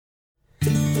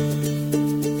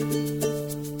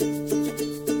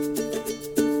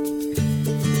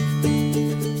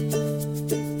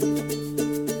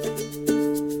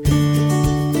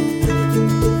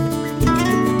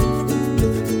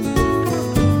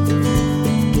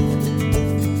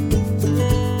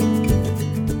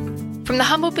the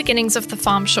humble beginnings of the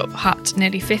farm shop hut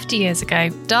nearly 50 years ago,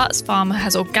 Darts Farm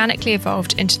has organically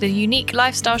evolved into the unique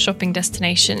lifestyle shopping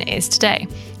destination it is today,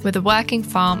 with a working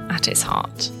farm at its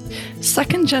heart.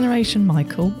 Second generation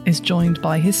Michael is joined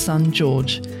by his son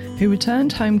George, who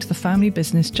returned home to the family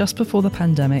business just before the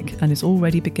pandemic and is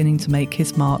already beginning to make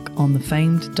his mark on the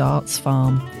famed Darts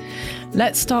Farm.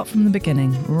 Let's start from the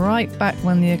beginning, right back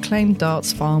when the acclaimed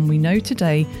Darts Farm we know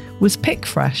today was pick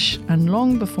fresh and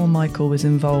long before Michael was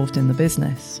involved in the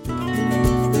business.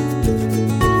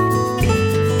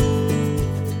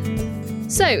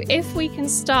 So if we can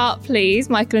start, please,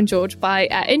 Michael and George, by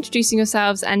introducing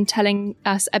yourselves and telling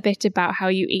us a bit about how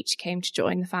you each came to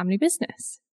join the family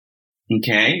business.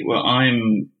 Okay, well,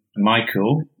 I'm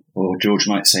Michael, or George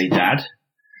might say Dad.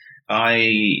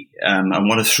 I'm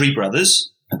one of three brothers.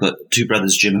 I've got two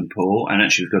brothers, Jim and Paul, and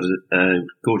actually we've got a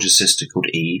gorgeous sister called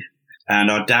Eve.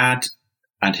 And our dad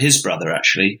and his brother,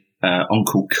 actually,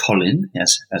 Uncle Colin,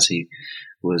 yes, as he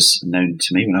was known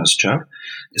to me when I was a child.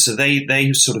 So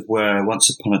they sort of were once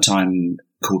upon a time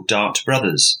called Dart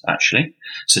Brothers, actually.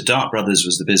 So Dart Brothers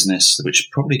was the business which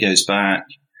probably goes back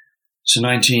to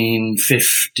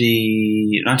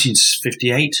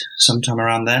 1958, sometime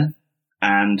around then.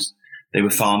 And they were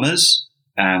farmers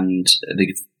and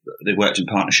they worked in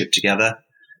partnership together.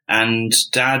 And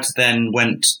Dad then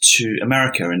went to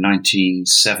America in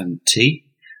 1970,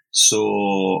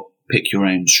 saw Pick Your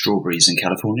Own Strawberries in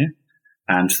California,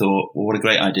 and thought, well, what a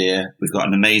great idea. We've got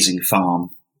an amazing farm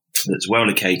that's well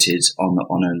located on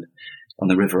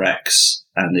the River Exe,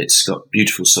 and it's got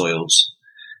beautiful soils,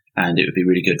 and it would be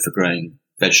really good for growing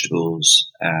vegetables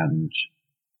and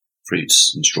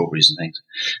fruits and strawberries and things.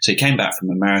 So he came back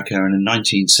from America, and in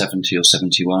 1970 or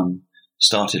 71,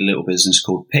 started a little business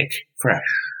called Pick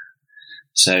Fresh.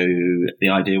 So the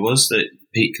idea was that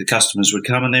the customers would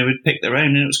come and they would pick their own,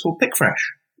 and it was called Pick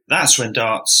Fresh. That's when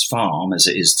Darts Farm, as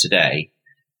it is today,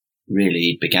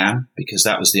 really began, because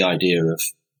that was the idea of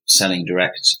selling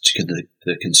direct to the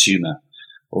consumer,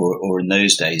 or in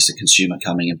those days, the consumer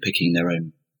coming and picking their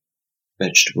own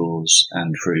vegetables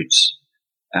and fruits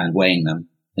and weighing them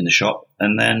in the shop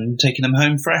and then taking them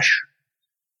home fresh.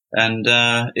 And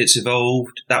it's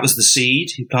evolved. That was the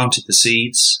seed. He planted the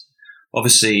seeds.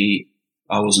 Obviously,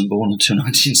 I wasn't born until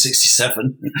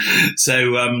 1967.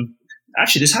 So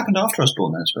actually, this happened after I was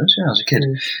born, I suppose. Yeah, I was a kid.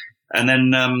 And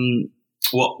then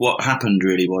what happened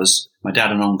really was my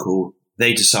dad and uncle,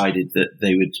 they decided that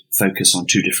they would focus on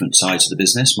two different sides of the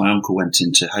business. My uncle went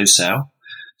into wholesale.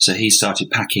 So he started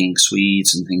packing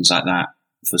swedes and things like that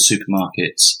for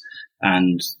supermarkets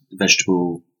and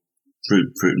vegetable,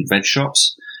 fruit and veg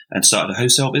shops, and started a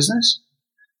wholesale business.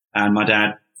 And my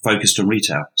dad focused on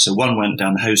retail. So one went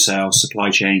down the wholesale supply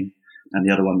chain and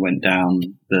the other one went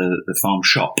down the farm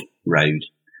shop road.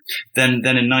 Then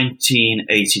in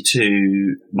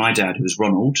 1982, my dad, who was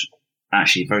Ronald,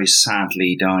 actually very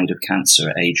sadly died of cancer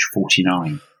at age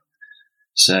 49.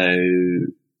 So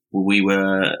we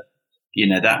were,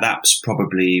 that's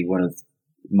probably one of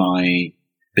my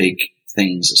big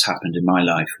things that's happened in my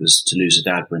life, was to lose a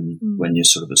dad when you're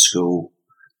sort of at school.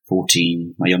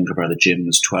 14. My younger brother Jim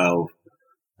was 12,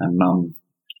 and my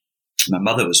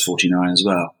mother was 49 as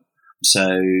well.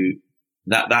 So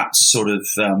that sort of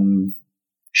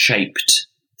shaped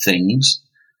things.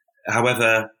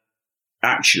 However,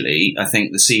 actually, I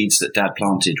think the seeds that Dad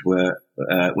planted were,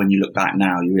 when you look back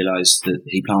now, you realise that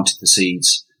he planted the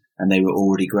seeds and they were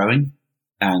already growing,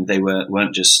 and they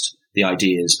weren't just the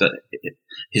ideas, but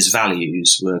his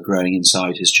values were growing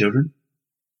inside his children.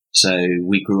 So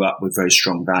we grew up with very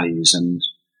strong values, and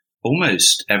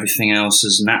almost everything else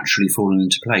has naturally fallen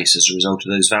into place as a result of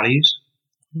those values.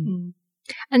 Mm.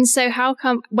 And so how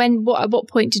come, at what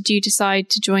point did you decide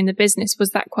to join the business?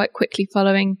 Was that quite quickly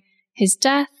following his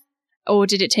death, or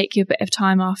did it take you a bit of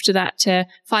time after that to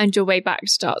find your way back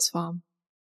to Darts Farm?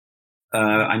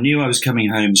 I knew I was coming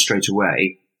home straight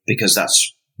away, because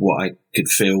that's what I could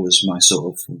feel was my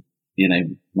sort of,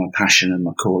 my passion and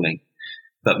my calling.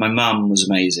 But my mum was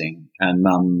amazing, and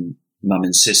mum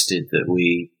insisted that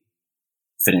we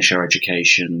finish our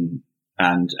education,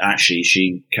 and actually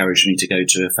she encouraged me to go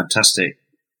to a fantastic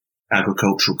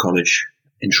agricultural college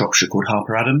in Shropshire called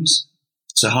Harper Adams.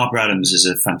 So Harper Adams is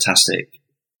a fantastic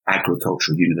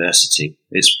agricultural university.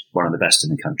 It's one of the best in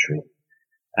the country.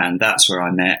 And that's where I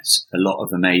met a lot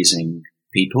of amazing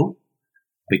people,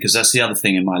 because that's the other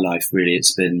thing in my life, really.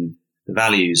 It's been the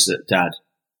values that Dad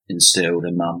instilled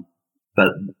and Mum,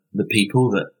 but the people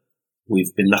that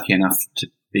we've been lucky enough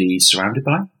to be surrounded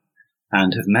by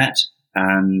and have met.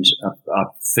 And I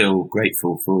feel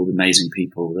grateful for all the amazing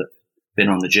people that have been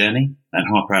on the journey. And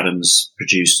Harper Adams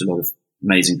produced a lot of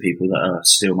amazing people that are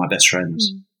still my best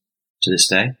friends. to this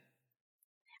day.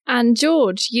 And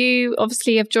George, you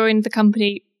obviously have joined the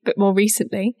company a bit more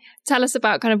recently. Tell us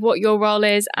about kind of what your role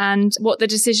is and what the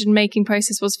decision-making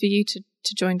process was for you to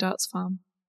join Darts Farm.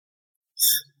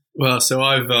 Well, so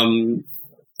I've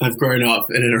grown up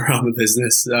in and around the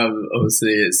business.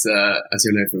 Obviously, it's as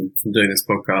you know from doing this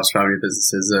podcast, family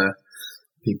businesses,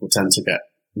 people tend to get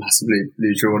massively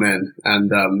drawn in.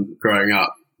 And growing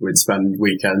up, we'd spend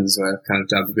weekends where kind of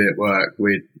Dad would be at work.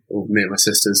 Me and my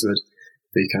sisters would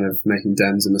be kind of making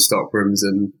dens in the stock rooms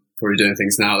and probably doing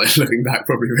things now that, looking back,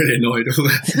 probably really annoyed all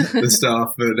the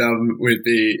staff. But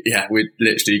we'd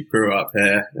literally grew up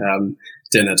here.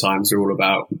 Dinner times are all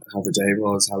about how the day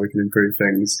was, how we can improve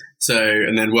things. So,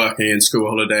 and then working in school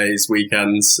holidays,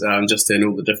 weekends, just in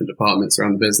all the different departments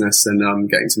around the business and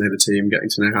getting to know the team, getting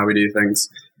to know how we do things.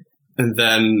 And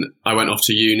then I went off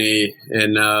to uni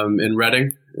in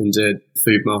Reading and did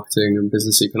food marketing and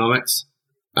business economics.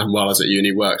 And while I was at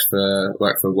uni, worked for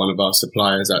one of our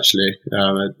suppliers, actually,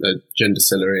 a gin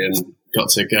distillery, and got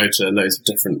to go to loads of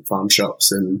different farm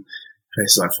shops and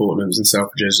places like Fortnum's and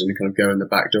Selfridges, and kind of go in the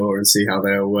back door and see how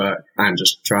they all work and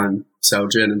just try and sell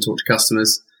gin and talk to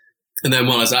customers. And then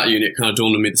while I was at uni, it kind of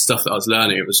dawned on me the stuff that I was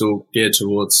learning, it was all geared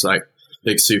towards like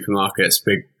big supermarkets,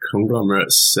 big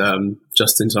conglomerates,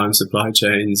 just-in-time supply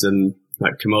chains and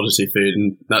like commodity food.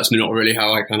 And that's not really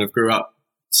how I kind of grew up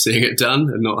seeing it done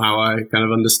and not how I kind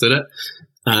of understood it.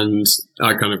 And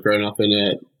I kind of grown up in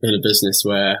a business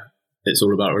where it's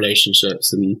all about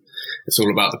relationships and it's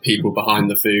all about the people behind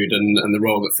the food and the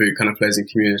role that food kind of plays in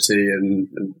community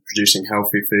and producing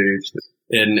healthy food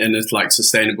in a like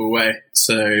sustainable way.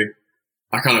 So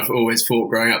I kind of always thought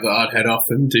growing up that I'd head off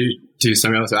and do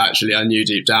something else. But actually, I knew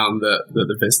deep down that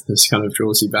the business kind of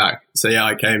draws you back. So yeah,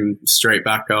 I came straight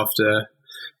back after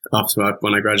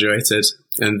when I graduated,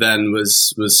 and then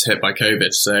was hit by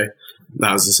COVID. So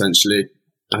that was essentially,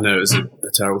 I know it was a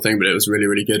terrible thing, but it was really,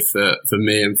 really good for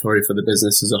me and probably for the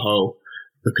business as a whole,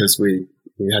 because we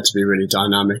had to be really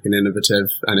dynamic and innovative,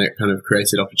 and it kind of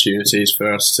created opportunities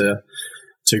for us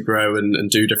to grow and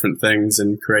do different things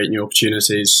and create new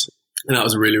opportunities. And that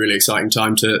was a really, really exciting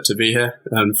time to be here.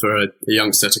 And for a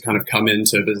youngster to kind of come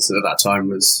into a business at that time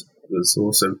was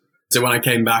awesome. So when I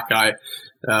came back, it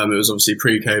was obviously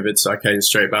pre-COVID, so I came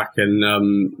straight back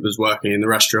and was working in the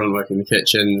restaurant, working in the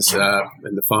kitchens,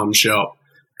 in the farm shop,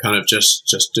 kind of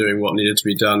just doing what needed to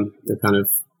be done, the kind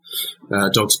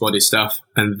of dog's body stuff.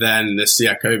 And then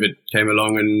COVID came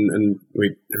along and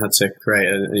we had to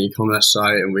create an e-commerce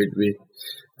site, and we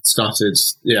started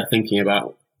thinking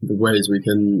about the ways we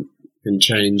can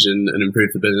change and improve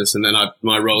the business. And then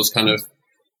my roles kind of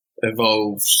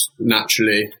evolved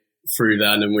naturally through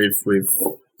then, and we've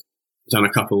done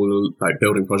a couple like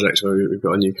building projects where we've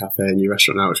got a new cafe, a new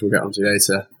restaurant now, which we'll get onto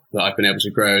later, that I've been able to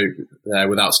grow there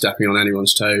without stepping on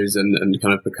anyone's toes and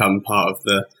kind of become part of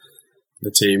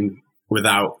the team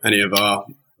without any of our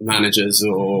managers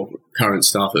or current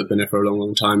staff that have been here for a long,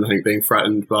 long time, I think, being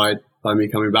threatened by me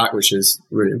coming back, which is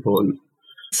really important.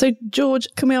 So, George,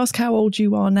 can we ask how old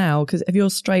you are now? Because if you're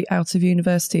straight out of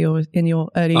university or in your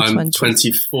early 20s? I'm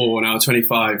 24 now,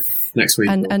 25 next week.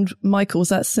 And Michael, was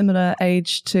that similar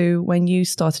age to when you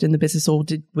started in the business, or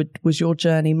was your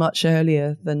journey much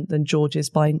earlier than George's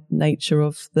by nature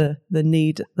of the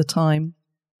need at the time?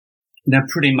 No,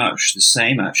 pretty much the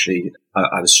same, actually.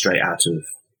 I was straight out of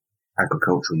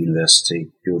agricultural university.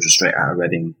 George was straight out of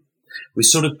Reading. We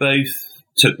sort of both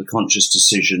took the conscious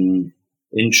decision,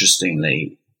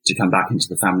 interestingly, to come back into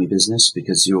the family business,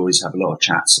 because you always have a lot of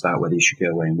chats about whether you should go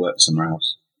away and work somewhere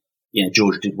else.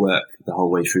 George did work the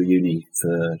whole way through uni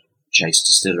for Chase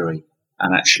Distillery,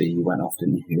 and actually you went off,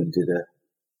 didn't you, and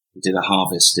did a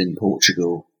harvest in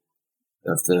Portugal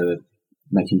of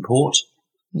making port.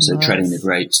 So Nice. treading the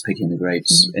grapes, picking the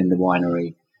grapes in the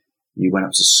winery. You went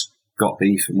up to Scott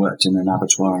Beef and worked in an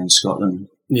abattoir in Scotland.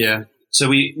 Yeah. So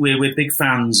we're big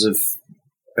fans of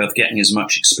getting as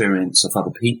much experience of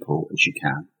other people as you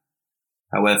can.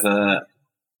 However,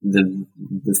 the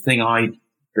thing I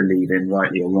believe in,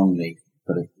 rightly or wrongly,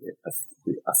 but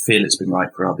I feel it's been right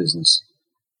for our business,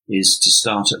 is to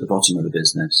start at the bottom of the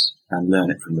business and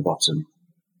learn it from the bottom,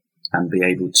 and be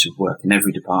able to work in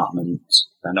every department,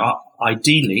 and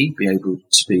ideally be able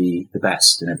to be the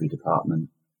best in every department,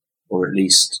 or at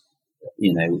least,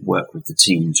 work with the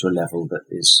team to a level that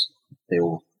is they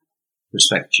all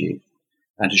respect you,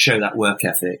 and to show that work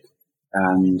ethic.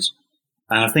 And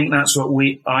I think that's what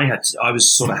I had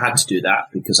to do that,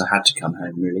 because I had to come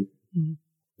home, really. Mm.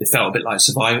 It felt a bit like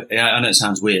survival. I know it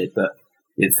sounds weird, but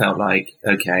it felt like,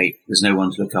 okay, there's no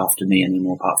one to look after me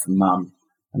anymore apart from Mum,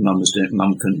 and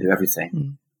Mum couldn't do everything.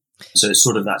 Mm. So it's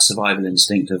sort of that survival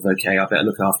instinct of, okay, I better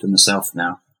look after myself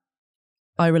now.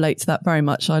 I relate to that very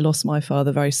much. I lost my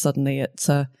father very suddenly at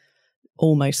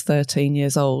almost 13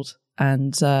 years old,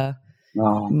 and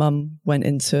Mum went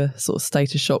into a sort of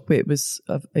state of shock. It was,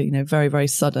 very, very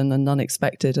sudden and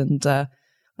unexpected, and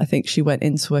I think she went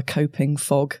into a coping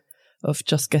fog of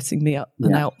just getting me up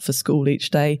and out for school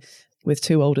each day, with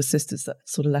two older sisters that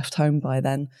sort of left home by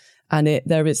then. And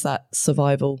there is that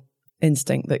survival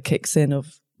instinct that kicks in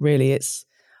of, really, it's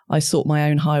I sort my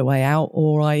own highway out,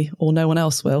 or no one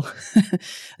else will.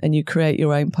 And you create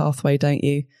your own pathway, don't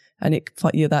you? And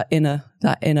that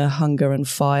inner hunger and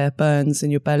fire burns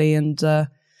in your belly, and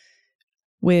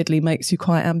weirdly makes you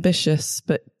quite ambitious,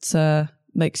 but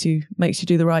makes you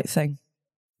do the right thing.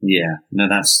 Yeah, no,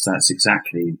 that's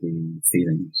exactly the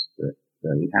feelings that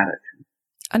we had, actually.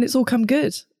 And it's all come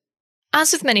good.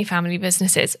 As with many family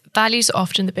businesses, values are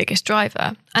often the biggest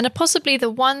driver, and are possibly the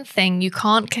one thing you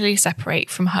can't clearly separate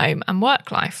from home and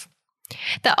work life.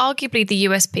 They're arguably the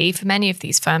USP for many of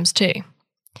these firms too.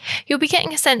 You'll be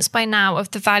getting a sense by now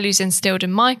of the values instilled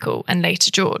in Michael and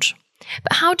later George.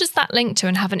 But how does that link to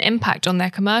and have an impact on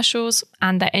their commercials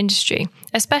and their industry,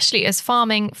 especially as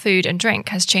farming, food and drink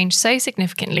has changed so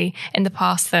significantly in the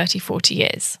past 30, 40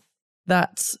 years?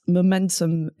 That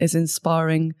momentum is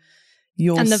inspiring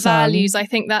your and the son. Values, I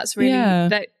think that's really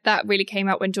that really came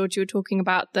out when, George, you were talking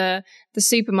about the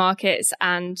supermarkets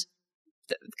and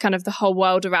kind of the whole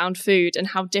world around food and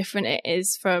how different it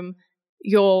is from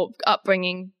your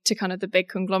upbringing to kind of the big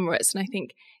conglomerates. And I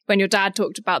think when your dad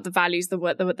talked about the values that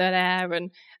were there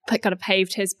and kind of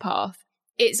paved his path,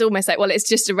 it's almost like, well, it's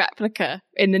just a replica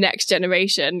in the next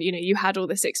generation. You had all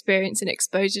this experience and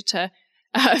exposure to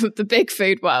the big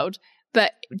food world,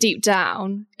 but deep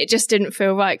down, it just didn't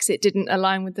feel right because it didn't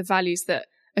align with the values that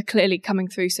are clearly coming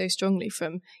through so strongly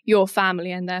from your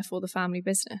family and therefore the family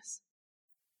business.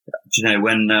 Do you know,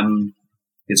 when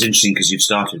it's interesting because you've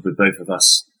started with both of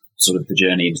us sort of the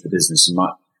journey into the business, and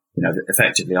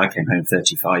effectively I came home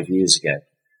 35 years ago.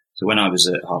 So when I was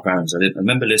at Harper Arons, I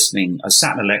remember listening. I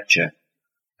sat in a lecture,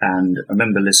 and I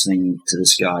remember listening to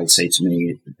this guy say to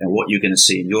me, "What you're going to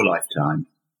see in your lifetime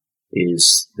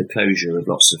is the closure of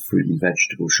lots of fruit and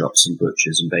vegetable shops and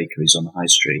butchers and bakeries on the high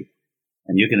street,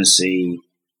 and you're going to see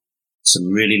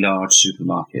some really large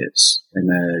supermarkets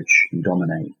emerge and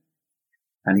dominate."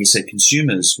 And he said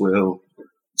consumers will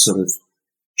sort of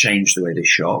change the way they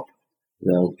shop.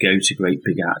 They'll go to great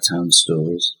big out-of-town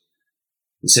stores.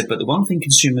 He said, but the one thing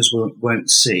consumers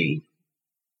won't see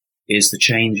is the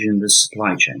change in the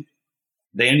supply chain.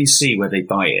 They only see where they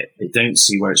buy it. They don't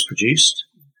see where it's produced.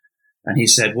 And he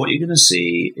said, what you're going to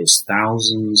see is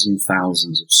thousands and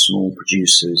thousands of small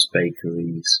producers,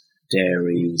 bakeries,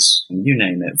 dairies, and you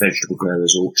name it, vegetable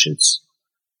growers, orchards,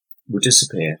 will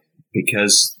disappear.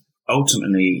 Because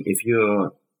ultimately, if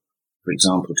you're, for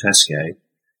example, Tesco,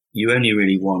 you only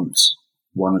really want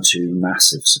one or two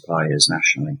massive suppliers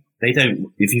nationally. They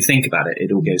don't, if you think about it,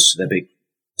 it all goes to their big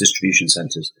distribution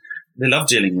centres. They love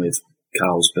dealing with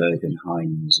Carlsberg and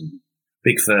Heinz and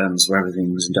big firms where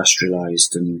everything's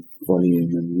industrialised and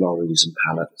volume and lorries and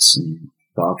pallets and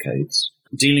barcodes.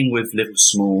 Dealing with little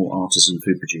small artisan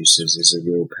food producers is a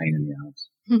real pain in the ass.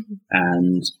 Mm-hmm.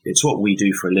 And it's what we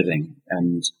do for a living.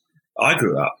 And I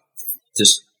grew up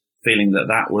just feeling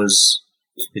that was,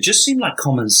 it just seemed like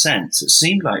common sense. It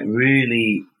seemed like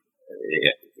really,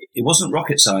 it wasn't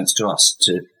rocket science to us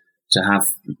to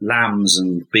have lambs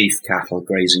and beef cattle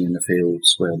grazing in the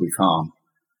fields where we farm.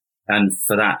 And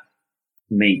for that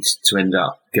meat to end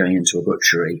up going into a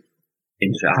butchery,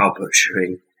 into our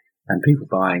butchery, and people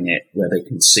buying it where they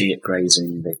can see it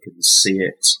grazing, they can see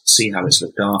it, see how it's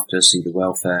looked after, see the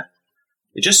welfare.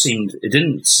 It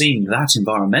didn't seem that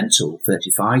environmental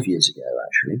 35 years ago,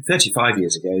 actually. 35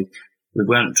 years ago, we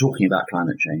weren't talking about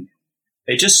climate change.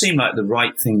 It just seemed like the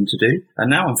right thing to do. And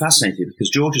now I'm fascinated because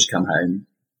George has come home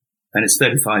and it's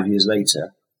 35 years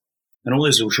later and all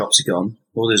those little shops are gone.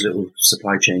 All those little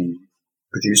supply chain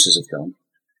producers have gone.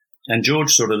 And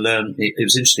George sort of learned, it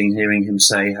was interesting hearing him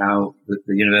say how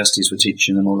the universities were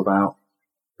teaching them all about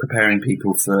preparing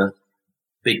people for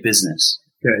big business.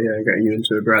 Getting you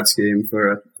into a grad scheme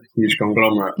for a huge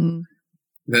conglomerate. Mm.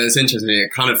 But it's interesting.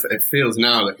 It feels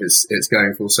now like it's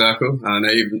going full circle. And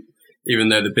I know even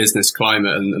though the business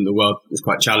climate and the world is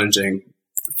quite challenging,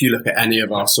 if you look at any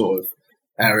of our sort of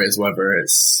areas, whether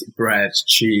it's bread,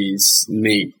 cheese,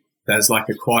 meat, there's like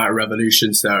a quiet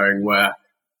revolution stirring where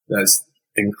there's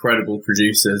incredible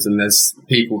producers and there's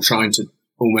people trying to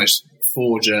almost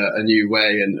forge a new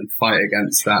way and fight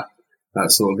against that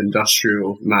sort of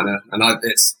industrial manner. And I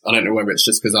don't know whether it's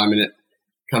just because I'm in it,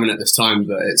 coming at this time,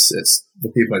 but it's the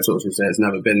people I talk to say it's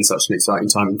never been such an exciting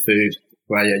time in food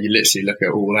where, you literally look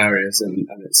at all areas and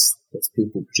it's There's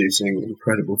people producing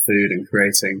incredible food and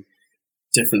creating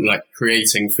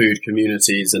food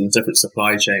communities and different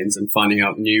supply chains and finding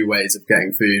out new ways of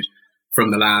getting food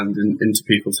from the land and into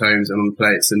people's homes and on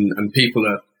plates. And people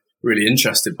are really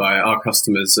interested by it. Our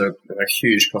customers are a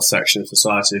huge cross-section of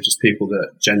society, just people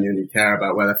that genuinely care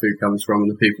about where their food comes from and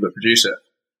the people that produce it.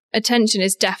 Attention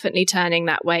is definitely turning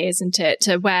that way, isn't it?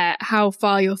 To how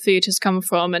far your food has come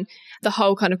from, and the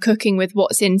whole kind of cooking with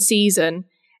what's in season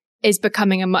is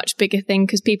becoming a much bigger thing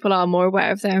because people are more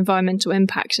aware of their environmental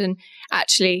impact. And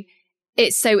actually,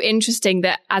 it's so interesting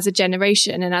that as a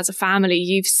generation and as a family,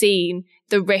 you've seen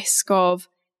the risk of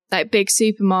like big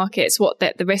supermarkets,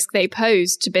 the risk they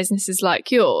pose to businesses like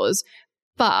yours.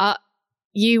 But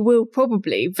you will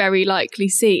probably very likely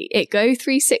see it go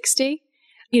 360.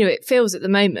 It feels at the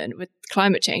moment with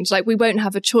climate change, like we won't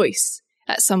have a choice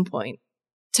at some point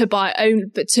to buy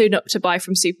not to buy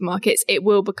from supermarkets. It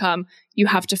will become, you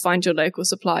have to find your local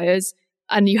suppliers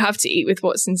and you have to eat with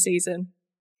what's in season.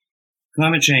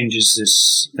 Climate change is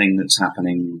this thing that's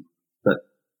happening, but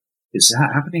it's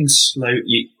happening slow.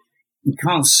 You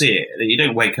can't see it. You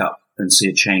don't wake up and see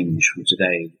a change from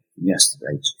today, from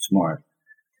yesterday to tomorrow.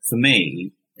 For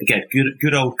me, again,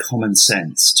 good old common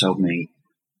sense told me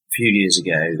a few years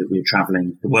ago that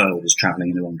the world is traveling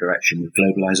in the wrong direction with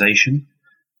globalization.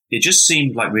 It just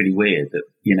seemed like really weird that,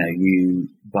 you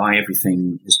buy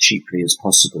everything as cheaply as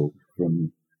possible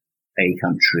from a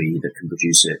country that can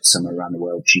produce it somewhere around the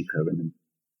world cheaper and then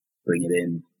bring it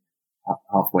in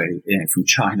halfway, from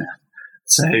China.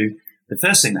 So the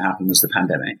first thing that happened was the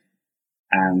pandemic,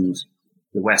 and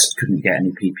the West couldn't get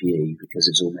any PPE because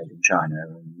it's all made in China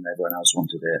and everyone else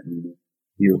wanted it, and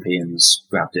Europeans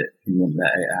grabbed it and wouldn't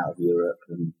let it out of Europe,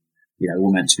 and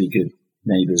all meant to be good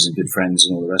neighbours and good friends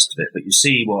and all the rest of it. But you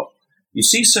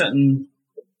see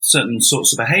certain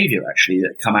sorts of behaviour actually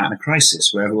that come out in a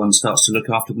crisis where everyone starts to look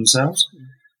after themselves.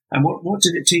 And what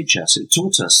did it teach us? It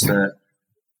taught us that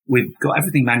we've got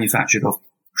everything manufactured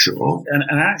offshore, and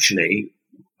actually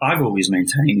I've always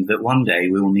maintained that one day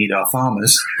we will need our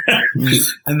farmers.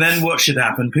 And then what should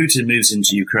happen? Putin moves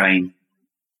into Ukraine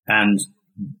and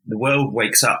the world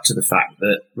wakes up to the fact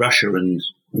that Russia and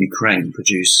Ukraine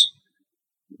produce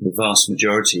the vast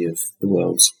majority of the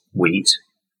world's wheat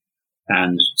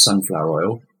and sunflower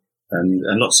oil and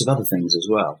lots of other things as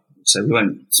well. So we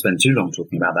won't spend too long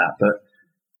talking about that, but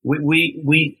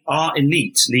our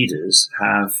elite leaders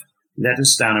have led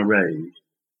us down a road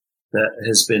that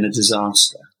has been a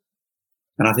disaster.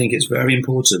 And I think it's very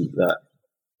important that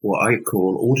what I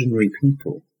call ordinary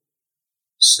people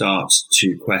start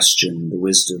to question the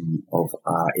wisdom of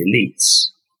our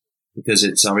elites, because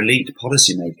it's our elite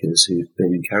policymakers who've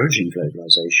been encouraging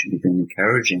globalization, who've been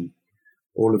encouraging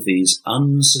all of these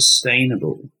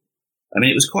unsustainable. I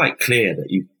mean, it was quite clear that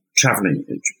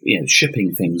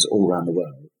shipping things all around the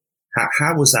world.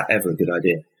 How was that ever a good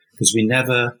idea? Because we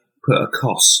never put a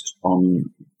cost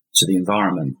on to the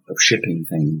environment of shipping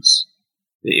things.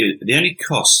 The only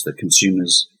cost that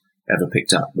consumers ever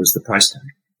picked up was the price tag.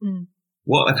 Mm.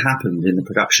 What had happened in the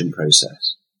production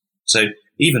process? So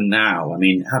even now, I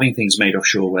mean, having things made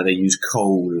offshore where they use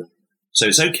coal, so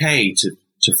it's okay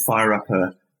to fire up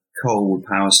a coal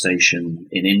power station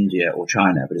in India or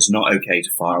China, but it's not okay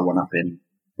to fire one up in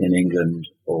England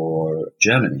or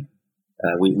Germany.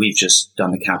 We've just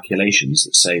done the calculations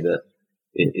that say that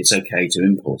it's okay to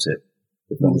import it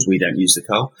as long as we don't use the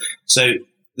coal. So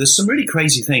there's some really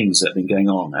crazy things that have been going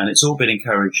on, and it's all been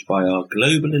encouraged by our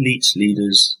global elite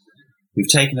leaders who've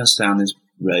taken us down this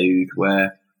road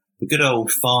where the good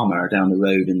old farmer down the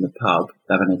road in the pub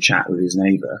having a chat with his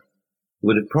neighbour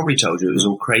would have probably told you it was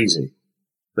all crazy.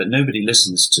 But nobody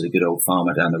listens to the good old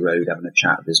farmer down the road having a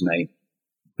chat with his mate.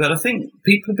 But I think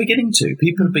people are beginning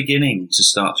to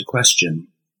start to question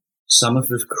some of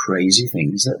the crazy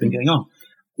things that have been going on.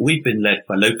 We've been led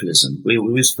by localism. We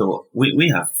always thought we're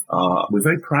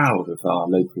very proud of our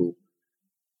local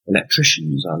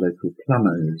electricians, our local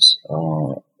plumbers.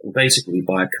 Basically, we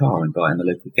buy a car and buy it in the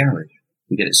local garage.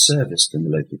 We get it serviced in the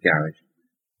local garage.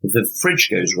 If the fridge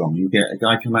goes wrong, you get a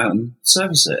guy come out and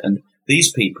service it. And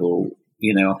these people,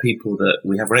 are people that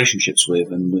we have relationships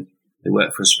with, and they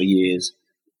work for us for years.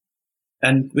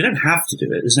 And we don't have to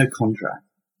do it. There's no contract.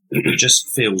 It just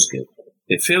feels good.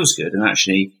 It feels good, and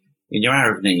actually, in your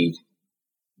hour of need,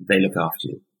 they look after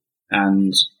you.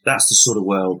 And that's the sort of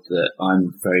world that I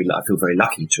feel very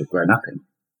lucky to have grown up in.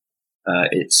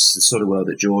 It's the sort of world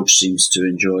that George seems to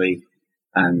enjoy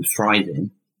and thrive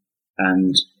in.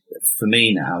 And for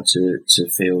me now to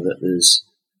feel that there's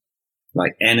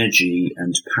like energy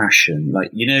and passion,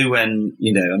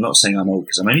 I'm not saying I'm old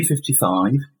because I'm only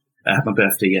 55, I had my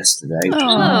birthday yesterday. Which Oh,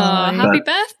 was happy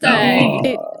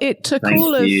birthday. It took Thank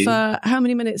all you. of, how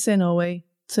many minutes in are we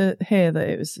to hear that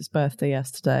it was his birthday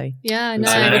yesterday? Yeah, I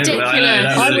know. I know, Ridiculous.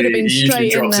 I would have been He usually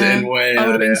straight in drops it there. in way I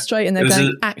would have been earlier. straight in there It was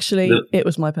going, actually, it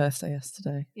was my birthday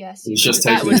yesterday. Yes, He's just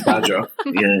taking his badge off.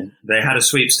 Yeah, they had a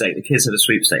sweepstake. The kids had a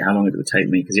sweepstake. How long did it take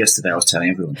me? Because yesterday I was telling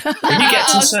everyone. When you get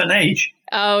to a certain age,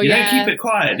 Oh, you yeah. don't keep it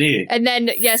quiet, do you? And then,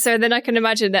 so then I can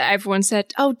imagine that everyone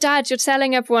said, "Oh, Dad, you're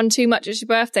telling everyone too much. It's your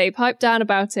birthday. Pipe down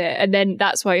about it." And then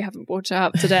that's why you haven't brought it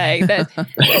up today. That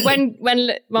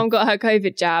when Mum got her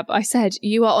COVID jab, I said,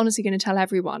 "You are honestly going to tell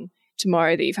everyone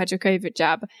tomorrow that you've had your COVID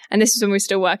jab." And this is when we're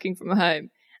still working from home.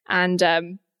 And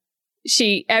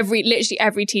literally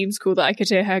every Teams call that I could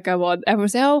hear her go on, everyone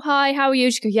would say, "Oh, hi, how are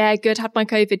you?" She'd go, "Yeah, good. Had my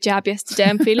COVID jab yesterday.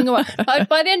 I'm feeling all right."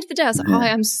 By the end of the day, I was like, "Oh, I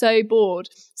am so bored."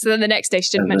 So then the next day,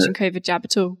 she didn't mention COVID jab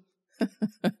at all.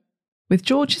 With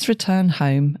George's return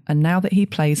home, and now that he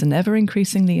plays an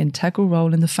ever-increasingly integral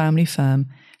role in the family firm,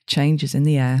 change is in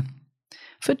the air.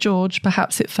 For George,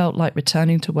 perhaps it felt like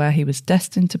returning to where he was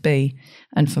destined to be,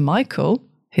 and for Michael,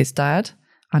 his dad,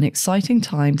 an exciting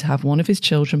time to have one of his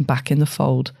children back in the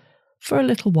fold, for a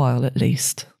little while at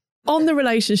least. On the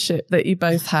relationship that you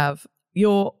both have,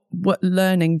 you're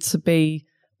learning to be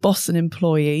boss and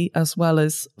employee as well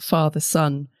as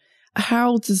father-son.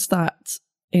 How does that,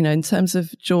 in terms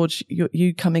of George,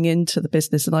 you coming into the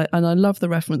business, and I love the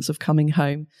reference of coming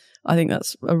home. I think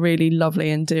that's a really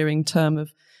lovely, endearing term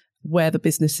of where the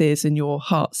business is in your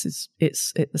hearts.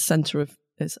 It's at the centre of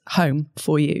it's home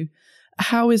for you.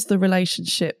 How is the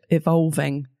relationship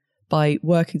evolving by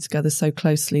working together so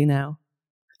closely now?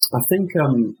 I think,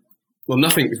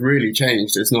 nothing's really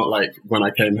changed. It's not like when I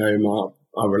came home,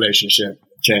 our relationship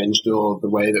changed or the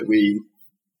way that we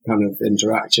kind of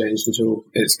interact changed at all.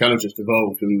 It's kind of just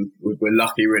evolved, and we're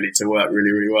lucky really to work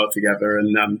really, really well together.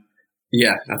 And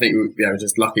I think we're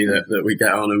just lucky that we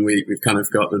get on, and we've kind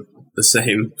of got the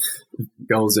same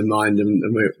goals in mind, and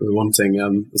we're wanting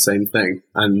the same thing.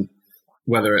 And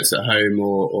whether it's at home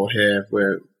or here,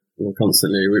 we're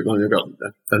constantly. We've got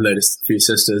a few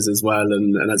sisters as well,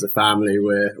 and as a family,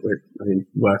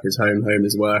 work is home, home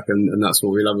is work, and that's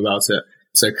what we love about it.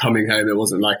 So coming home, it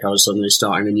wasn't like I was suddenly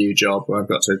starting a new job where I've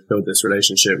got to build this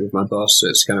relationship with my boss.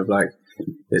 It's kind of like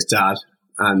it's dad,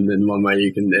 and in one way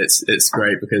it's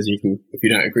great because you can, if you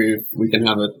don't agree, we can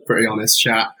have a pretty honest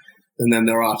chat. And then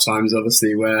there are times,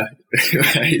 obviously, where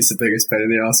he's the biggest pain in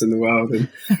the arse in the world,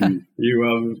 and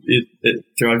it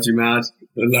drives you mad.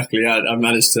 And luckily, I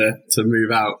managed to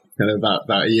move out kind of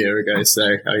about a year ago, so I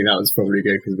think that was probably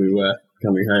good because we were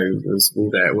coming home. It was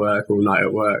all day at work, all night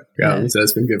at work. So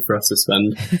it's been good for us to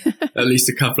spend at least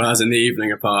a couple hours in the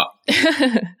evening apart.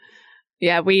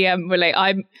 Yeah, we relate.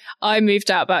 I moved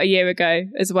out about a year ago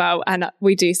as well, and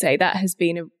we do say that has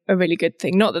been a really good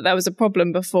thing. Not that there was a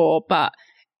problem before, but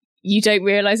you don't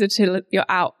realise until you're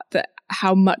out that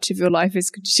how much of your life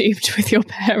is consumed with your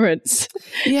parents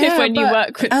when you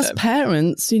work with them. As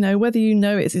parents, whether you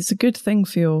know it's a good thing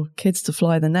for your kids to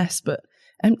fly the nest, but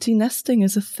empty nesting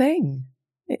is a thing.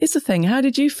 It is a thing. How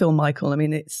did you feel, Michael? I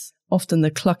mean, it's often the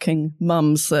clucking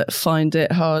mums that find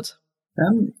it hard.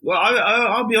 Well,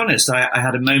 I'll be honest. I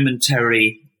had a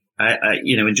momentary,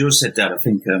 when George said, "Dad, I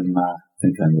think I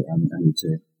need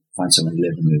to find someone to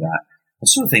live and with that." I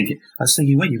was thinking,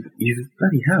 well, you've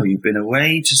bloody hell, you've been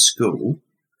away to school,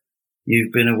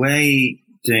 you've been away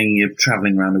doing your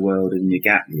travelling around the world in your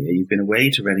gap year, you've been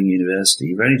away to Reading University,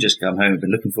 you've only just come home and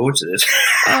been looking forward to this.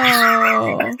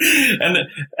 Oh.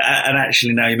 and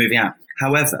actually now you're moving out.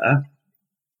 However,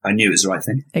 I knew it was the right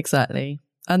thing. Exactly.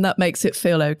 And that makes it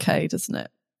feel okay, doesn't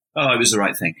it? Oh, it was the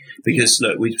right thing. Because,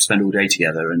 look, we spend all day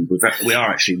together, and we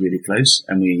are actually really close,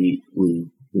 and we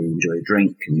enjoy a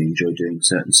drink, and we enjoy doing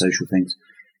certain social things.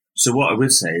 So what I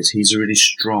would say is he's a really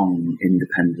strong,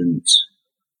 independent,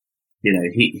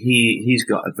 he's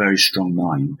got a very strong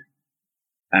mind,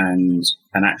 and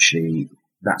actually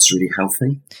that's really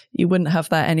healthy. You wouldn't have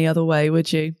that any other way,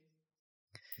 would you?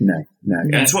 No.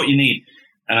 And it's what you need.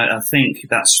 And I think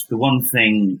that's the one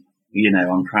thing,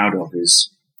 I'm proud of is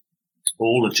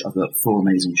I've got 4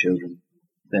 amazing children.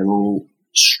 They're all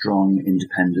strong,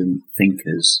 independent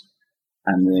thinkers,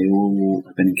 and they all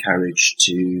have been encouraged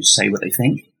to say what they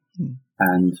think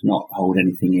and not hold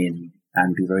anything in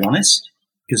and be very honest.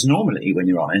 Because normally when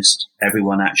you're honest,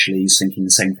 everyone actually is thinking the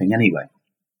same thing anyway.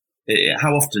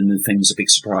 How often are things a big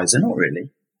surprise? They're not really.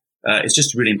 It's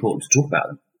just really important to talk about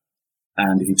them.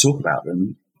 And if you talk about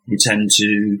them, you tend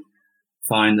to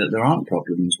find that there aren't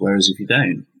problems, whereas if you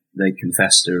don't, they can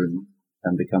fester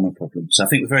and become a problem. So I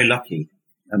think we're very lucky.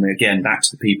 And again, back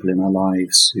to the people in our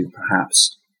lives who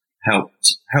perhaps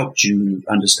helped you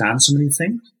understand some of these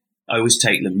things. I always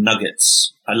take them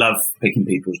nuggets. I love picking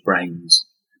people's brains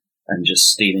and just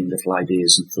stealing little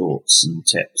ideas and thoughts and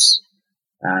tips.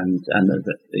 And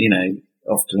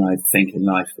often I think in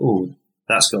life, oh,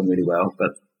 that's gone really well,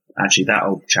 but actually that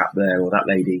old chap there or that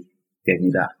lady gave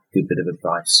me that good bit of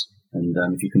advice. And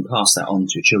if you can pass that on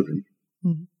to your children,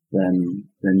 then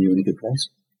you're in a good place.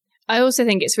 I also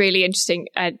think it's really interesting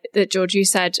that, George, you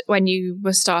said when you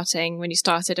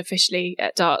started officially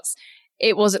at Darts,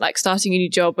 it wasn't like starting a new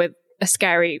job with a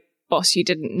scary boss you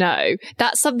didn't know.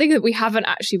 That's something that we haven't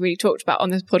actually really talked about on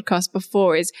this podcast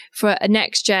before, is for a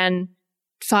next gen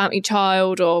family,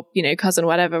 child or, cousin,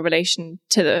 whatever relation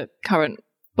to the current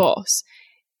boss.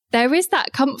 There is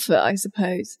that comfort, I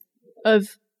suppose,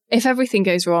 of if everything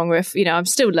goes wrong or if, I'm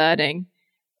still learning,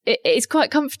 it's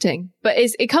quite comforting, but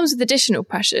it comes with additional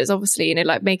pressures, obviously,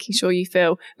 like making sure you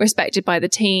feel respected by the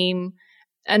team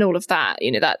and all of that.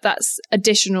 That's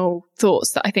additional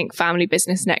thoughts that I think family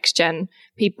business next gen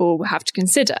people have to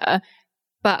consider.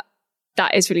 But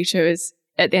that is really true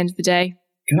at the end of the day.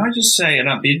 Can I just say, and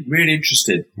I'd be really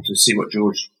interested to see what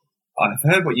George, I've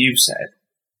heard what you've said.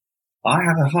 I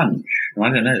have a hunch, and I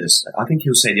don't know this, I think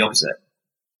he'll say the opposite.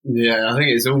 Yeah, I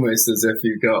think it's almost as if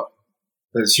you've got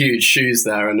those huge shoes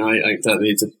there, and I think that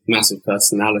needs a massive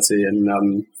personality, and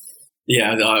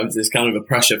there's kind of a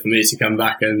pressure for me to come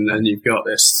back, and you've got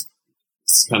this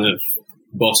kind of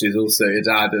boss who's also your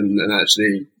dad, and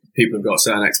actually people have got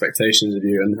certain expectations of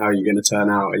you and how you're going to turn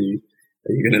out. Are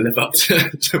you going to live up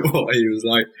to what he was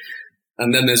like?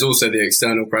 And then there's also the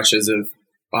external pressures of,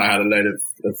 I had a load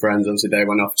of friends, obviously they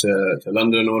went off to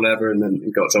London or whatever, and then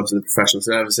got jobs in the professional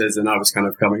services, and I was kind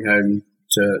of coming home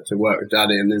to work with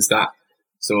Daddy, and there's that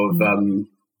sort of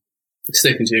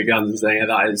sticking to your guns and saying,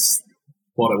 that is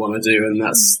what I want to do, and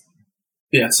that's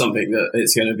something that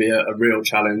it's going to be a real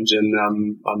challenge, and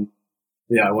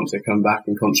I want to come back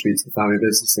and contribute to the family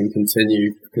business and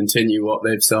continue what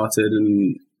they've started,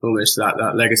 and almost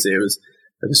that legacy. It was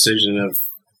a decision of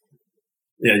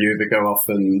you either go off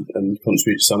and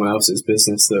contribute to someone else's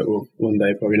business that will one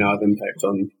day probably not have impact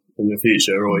on in the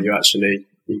future, or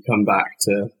you come back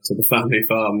to the family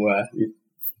farm where you've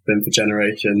been for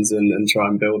generations and try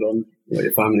and build on what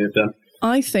your family have done.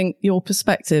 I think your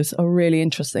perspectives are really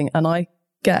interesting, and I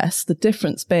guess the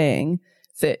difference being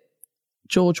that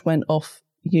George went off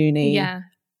uni,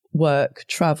 work,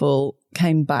 travel,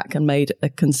 came back and made a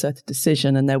concerted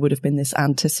decision, and there would have been this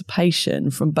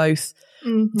anticipation from both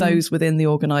those within the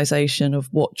organisation of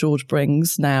what George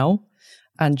brings now,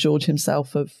 and George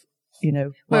himself of,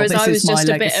 whereas this I was is my just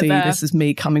legacy, this is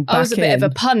me coming back in. I was a bit of a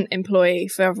punt employee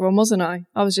for everyone, wasn't I?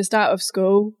 I was just out of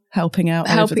school. Helping out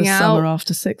over the summer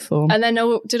after sixth form. And then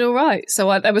I did all right.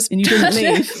 So there was and you didn't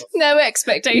leave? No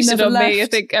expectation on me. I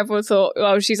think everyone thought,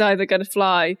 well, she's either going to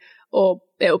fly or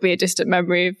it'll be a distant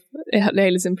memory of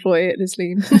Layla's employee at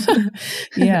Lisleen.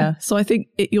 Yeah. So I think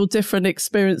your different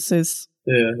experiences.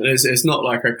 Yeah. It's not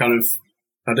like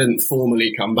I didn't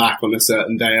formally come back on a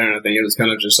certain day or anything. It was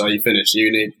kind of just, you finish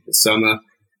uni this summer,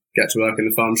 get to work in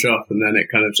the farm shop, and then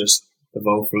it kind of just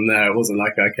evolved from there. It wasn't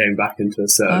like I came back into a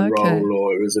certain role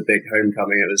or it was a big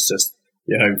homecoming. It was just,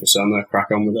 you're home for summer,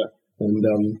 crack on with it. And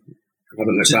I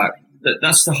haven't looked back.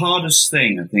 That's the hardest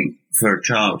thing, I think, for a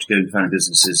child to go into family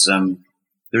business is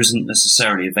there isn't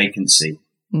necessarily a vacancy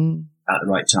at the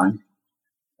right time.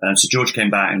 So George came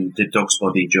back and did dog's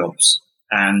body jobs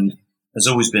and has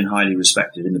always been highly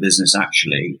respected in the business,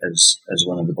 actually, as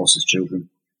one of the boss's children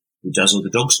who does all the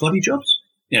dog's body jobs.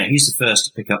 He's the first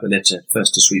to pick up the litter,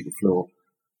 first to sweep the floor,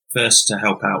 first to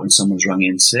help out when someone's rung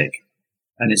in sick.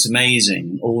 And it's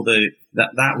amazing,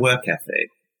 that work ethic,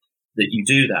 that you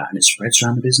do that and it spreads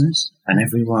around the business. And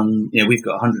everyone, we've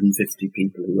got 150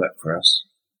 people who work for us,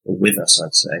 or with us,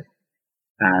 I'd say.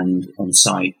 And on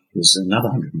site, there's another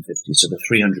 150, so there are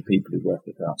 300 people who work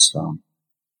at Darts Farm.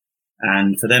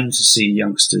 And for them to see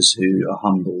youngsters who are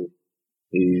humble,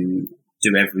 who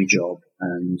do every job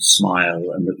and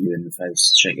smile and look you in the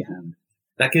face, shake your hand,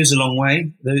 that goes a long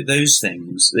way. Those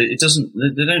things, they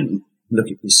don't look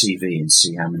at your CV and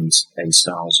see how many A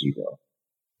stars you got.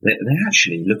 They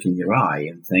actually look in your eye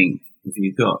and think, if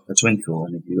you've got a twinkle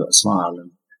and if you've got a smile,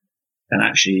 and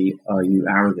actually, are you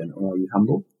arrogant or are you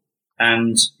humble?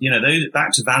 And, those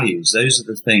back to values, those are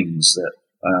the things that,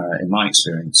 in my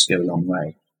experience, go a long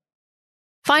way.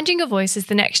 Finding a voice as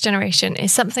the next generation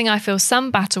is something I feel some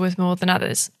battle with more than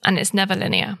others, and it's never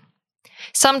linear.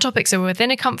 Some topics are within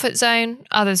a comfort zone,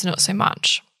 others not so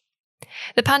much.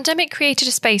 The pandemic created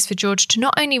a space for George to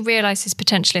not only realise his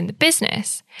potential in the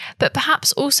business, but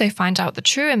perhaps also find out the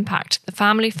true impact the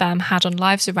family firm had on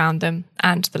lives around them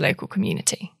and the local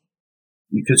community.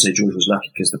 you could say George was lucky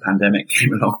because the pandemic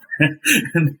came along.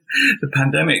 The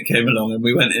pandemic came along and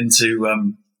we went into,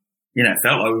 it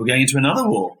felt like we were going into another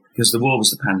war because the war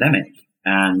was the pandemic.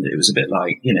 And it was a bit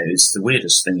like, it's the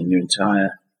weirdest thing in your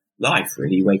entire life,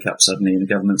 really. You wake up suddenly and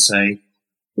the government say,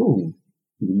 oh,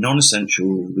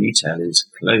 non-essential retail is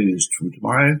closed from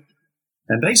tomorrow.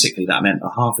 And basically that meant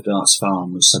that half a Darts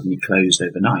farm was suddenly closed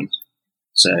overnight.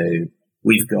 So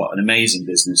we've got an amazing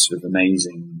business with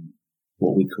amazing,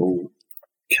 what we call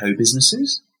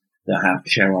co-businesses that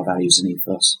share our values and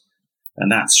ethos.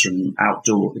 And that's from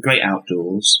the great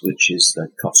outdoors, which is the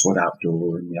Cotswold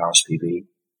Outdoor and the RSPB.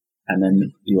 And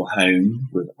then your home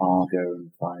with Argo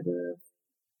and Firebird.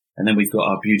 And then we've got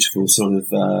our beautiful sort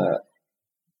of,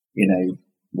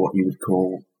 what you would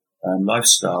call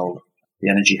lifestyle, the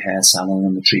Energy Hair Salon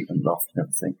and the Treatment Loft and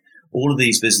everything. All of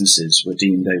these businesses were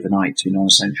deemed overnight to be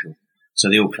non-essential. So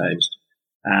they all closed.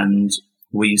 And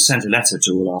we sent a letter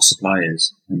to all our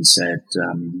suppliers and said,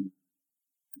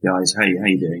 guys, how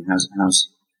you doing?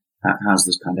 How's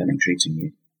this pandemic treating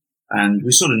you? And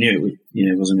we sort of knew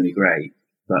it wasn't going to be great,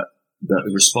 but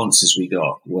the responses we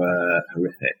got were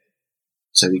horrific.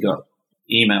 So we got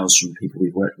emails from people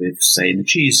we've worked with saying the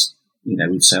cheese,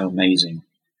 we'd sell amazing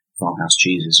farmhouse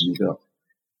cheeses, and we got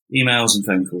emails and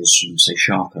phone calls from, say,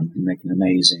 Sharpham, who make an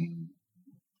amazing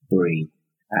brie.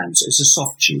 And so it's a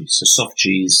soft cheese. So soft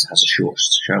cheese has a short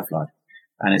shelf life,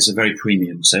 and it's a very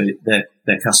premium. So their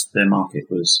market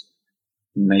was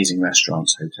amazing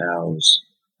restaurants, hotels,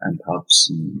 and pubs,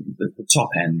 and the top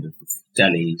end of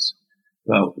delis.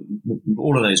 Well,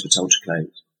 all of those were told to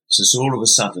close. So all of a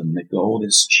sudden, they've got all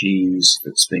this cheese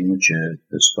that's being matured,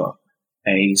 that's got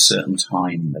a certain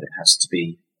time that it has to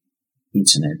be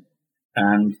eaten in.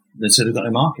 And so they've got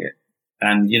no market.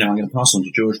 And, I'm going to pass on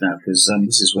to George now because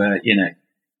this is where,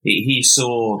 he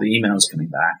saw the emails coming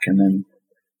back and then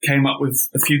came up with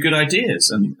a few good ideas.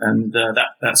 And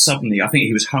that suddenly, I think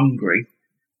he was hungry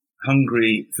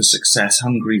for success,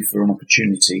 hungry for an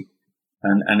opportunity.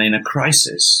 And in a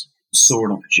crisis, saw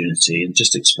an opportunity. And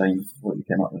just explain what you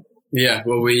came up with. Yeah,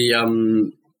 well, we,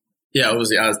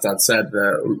 obviously, as Dad said,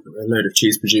 a load of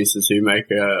cheese producers who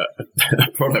make a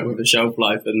product with a shelf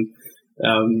life, and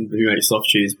who make soft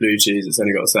cheese, blue cheese. It's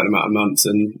only got a certain amount of months,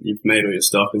 and you've made all your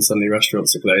stock, and suddenly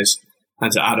restaurants are closed.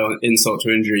 And to add on insult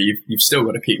to injury, you've still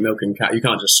got to keep milking cows. You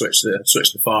can't just switch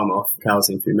the farm off. Cows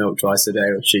need to be milked twice a day,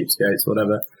 or sheep's goats,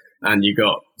 whatever. And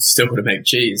still got to make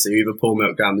cheese. So you either pour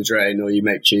milk down the drain, or you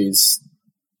make cheese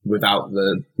without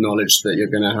the knowledge that you're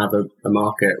going to have a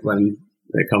market when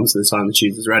it comes to the time the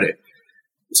cheese is ready.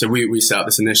 So we set up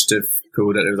this initiative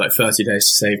called, it was like 30 Days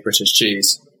to Save British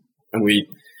Cheese. And we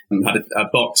had a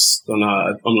box on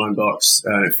our online box.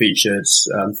 It featured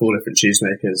 4 different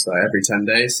cheesemakers every 10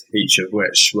 days, each of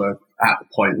which were at the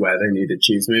point where they needed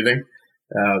cheese moving.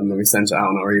 And we sent it out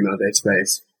on our email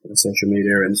database, social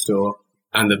media, in store.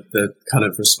 And the kind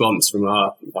of response from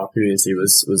our community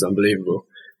was unbelievable.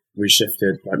 We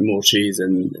shifted more cheese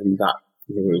in that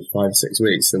 5 or 6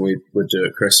 weeks than we would do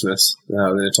at Christmas, in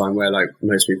a time where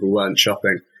most people weren't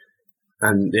shopping.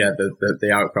 And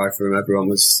the outcry from everyone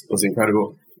was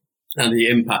incredible. And the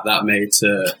impact that made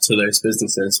to those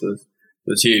businesses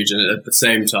was huge. And at the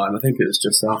same time, I think it was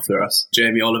just after us,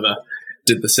 Jamie Oliver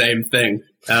did the same thing.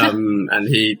 And I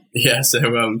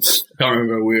can't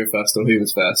remember if we were first or who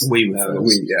was first. We were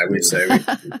first.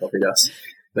 We copied us.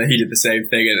 But he did the same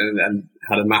thing and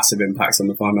had a massive impact on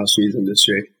the farmhouse cheese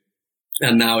industry.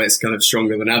 And now it's kind of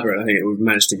stronger than ever. And I think we've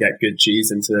managed to get good cheese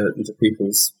into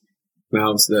people's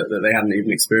mouths that they hadn't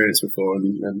even experienced before.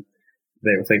 And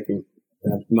they were thinking,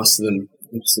 must have them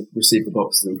received the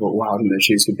boxes and thought, wow, I didn't know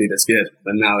cheese could be this good.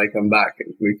 And now they come back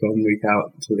week on, week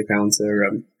out to the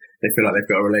counter. They feel like they've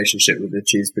got a relationship with the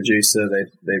cheese producer.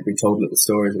 They've been told little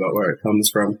stories about where it comes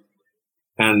from.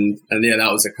 And that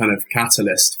was a kind of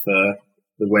catalyst for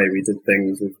the way we did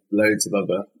things with loads of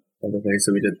other things.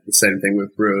 So we did the same thing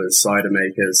with brewers, cider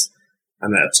makers,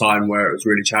 and at a time where it was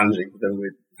really challenging for them,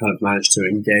 we kind of managed to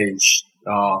engage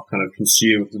our kind of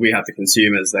consumers. We had the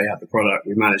consumers, they had the product.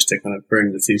 We managed to kind of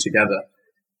bring the two together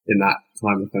in that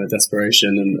time of kind of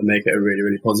desperation and make it a really,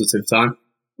 really positive time.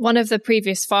 One of the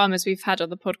previous farmers we've had on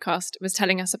the podcast was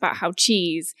telling us about how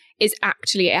cheese it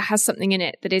has something in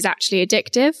it that is actually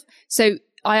addictive. So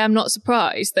I am not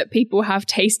surprised that people have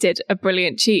tasted a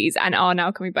brilliant cheese and are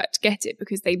now coming back to get it,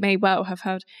 because they may well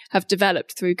have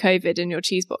developed through COVID in your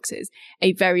cheese boxes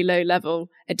a very low level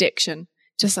addiction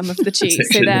to some of the cheese.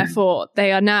 So therefore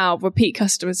they are now repeat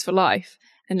customers for life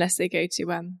unless they go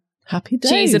to Happy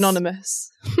Days. Cheese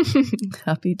Anonymous.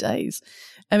 Happy Days.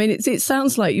 I mean, it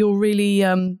sounds like you're really,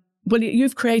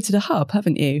 you've created a hub,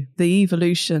 haven't you? The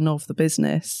evolution of the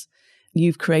business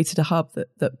you've created a hub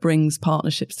that brings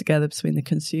partnerships together between the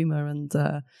consumer and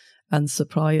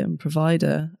supplier and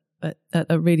provider at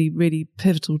a really, really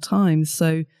pivotal time.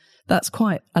 So that's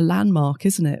quite a landmark,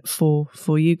 isn't it, for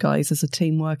you guys as a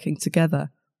team working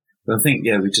together? Well, I think,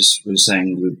 we're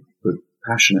saying we're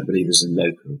passionate believers in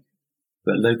local,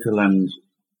 but local and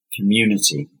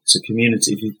community. So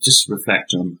community, if you just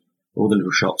reflect on all the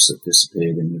little shops that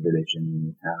disappeared in the village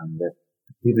and the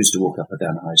people used to walk up and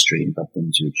down the high street and bump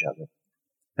into each other.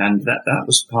 And that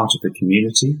was part of the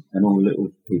community, and all the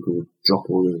little people would drop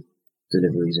all the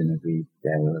deliveries in every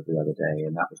day or every other day,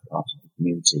 and that was part of the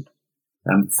community.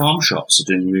 Farm shops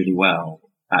are doing really well,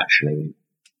 actually,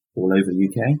 all over the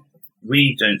UK.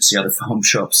 We don't see other farm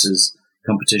shops as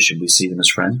competition. We see them as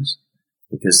friends,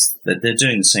 because they're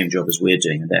doing the same job as we're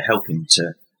doing, and they're helping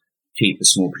to keep the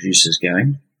small producers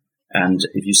going. And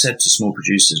if you said to small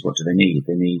producers, what do they need?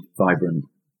 They need vibrant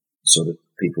sort of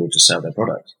people to sell their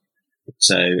product.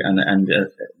 So, although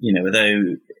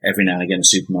every now and again a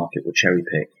supermarket will cherry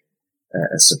pick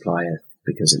a supplier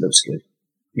because it looks good,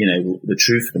 the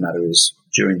truth of the matter is,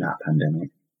 during that pandemic,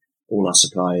 all our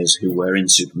suppliers who were in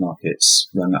supermarkets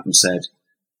rang up and said,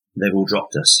 they've all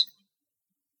dropped us.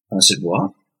 And I said,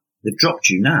 what? They've dropped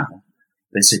you now?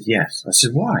 They said, yes. I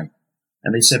said, why?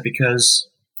 And they said, because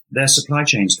their supply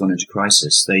chain's gone into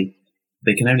crisis. They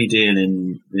can only deal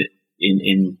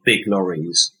in big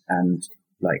lorries and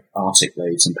like Arctic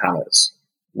loads and pallets.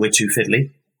 We're too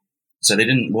fiddly. So they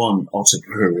didn't want Otter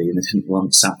Brewery and they didn't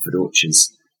want Sanford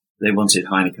Orchards. They wanted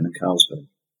Heineken and Carlsberg.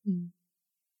 Mm.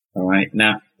 All right.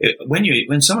 Now,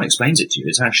 when someone explains it to you,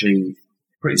 it's actually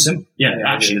pretty simple. Yeah,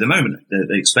 actually, the moment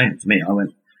they explained it to me, I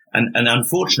went, and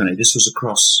unfortunately, this was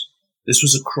across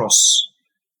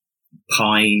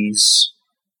pies,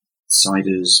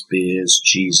 ciders, beers,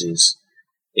 cheeses.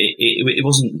 It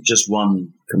wasn't just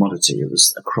one commodity. It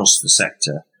was across the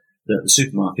sector. The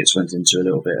supermarkets went into a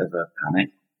little bit of a panic.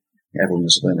 Everyone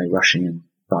was rushing and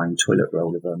buying toilet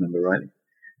roll, if I remember rightly.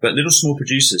 But little small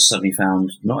producers suddenly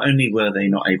found not only were they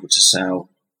not able to sell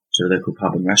to a local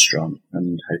pub and restaurant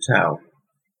and hotel,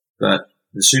 but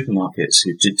the supermarkets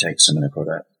who did take some of their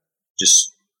product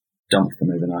just dumped them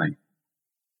overnight.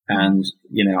 And,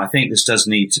 I think this does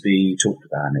need to be talked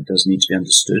about, and it does need to be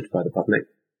understood by the public.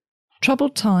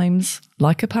 Troubled times,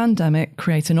 like a pandemic,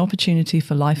 create an opportunity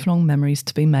for lifelong memories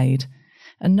to be made,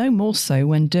 and no more so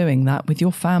when doing that with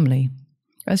your family.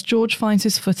 As George finds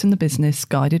his foot in the business,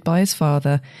 guided by his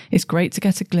father, it's great to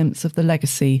get a glimpse of the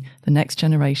legacy the next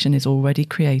generation is already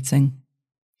creating.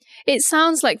 It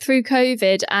sounds like through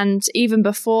COVID and even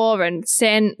before and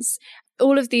since,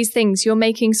 all of these things, you're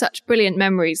making such brilliant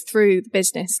memories through the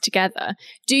business together.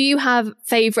 Do you have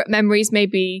favourite memories,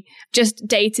 maybe just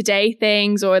day-to-day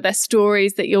things, or are there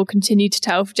stories that you'll continue to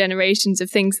tell for generations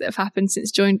of things that have happened since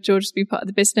George has been part of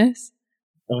the business?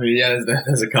 Oh yeah,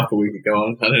 there's a couple we could go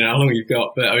on. I don't know how long you've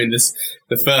got, but I mean,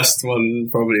 the first one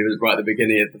probably was right at the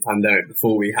beginning of the pandemic.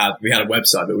 Before we had a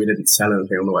website, but we didn't sell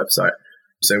anything on the website.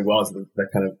 So whilst the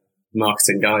kind of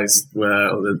marketing guys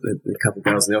or the couple of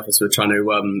girls in the office were trying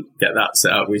to get that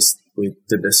set up, we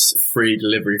did this free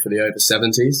delivery for the over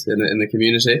 70s in the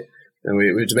community, and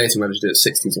we were debating whether to do it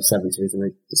 60s or 70s, and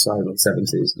we decided on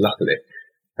 70s, luckily.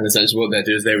 And essentially what they'd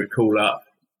do is they would call up,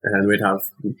 and we'd have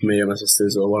me or my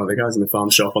sisters or one of the guys in the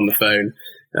farm shop on the phone.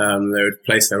 They would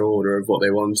place their order of what they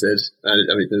wanted.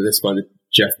 And I mean, at this point,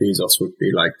 Jeff Bezos would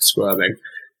be like squirming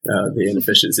the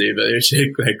inefficiency, but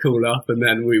they'd call up, and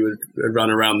then we would run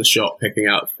around the shop picking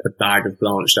up a bag of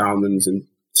blanched almonds and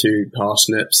 2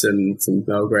 parsnips and some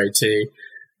Earl Grey tea.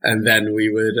 And then we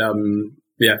would,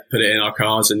 put it in our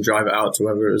cars and drive it out to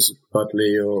whether it was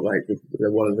Budley or like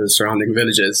one of the surrounding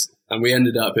villages. And we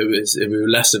ended up, it was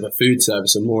less of a food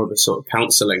service and more of a sort of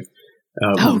counselling.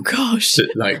 Oh gosh!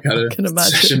 Like kind of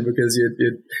session, because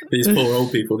these poor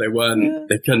old people,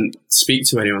 they couldn't speak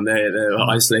to anyone. They were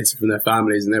isolated from their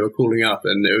families, and they were calling up,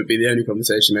 and it would be the only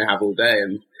conversation they have all day.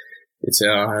 And you'd say,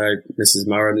 "Oh, hi, Mrs.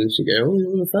 Murren," and she'd go, "Oh,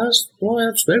 you're the first boy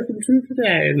I've spoken to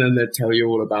today," and then they'd tell you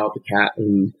all about the cat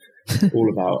and all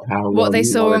about how what they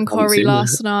saw on Corrie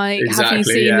last night. Exactly, have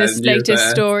you seen this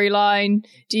latest storyline?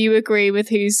 Do you agree with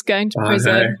who's going to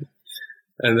prison?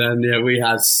 And then we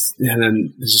had, and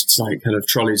then just like kind of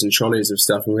trolleys and trolleys of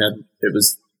stuff, and it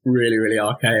was really, really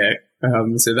archaic.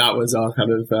 So that was our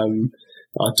kind of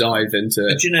our dive into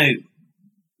it.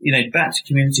 But back to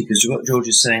community, because what George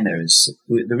is saying there is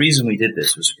the reason we did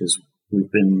this was because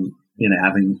we've been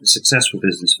having a successful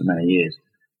business for many years,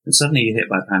 and suddenly you're hit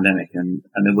by a pandemic, and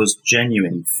there was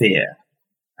genuine fear,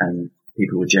 and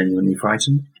people were genuinely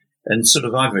frightened, and sort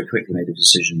of I very quickly made a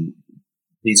decision.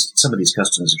 Some of these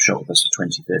customers have shopped with us for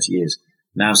 20, 30 years.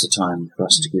 now's the time for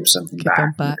us to give something back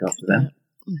and look after them.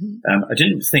 I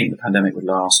didn't think the pandemic would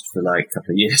last for like a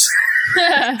couple of years.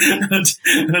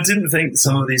 And I didn't think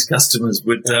some of these customers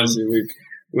would enjoy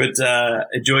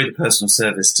the personal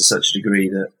service to such a degree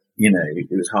that, it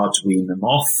was hard to wean them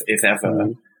off, if ever.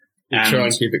 We try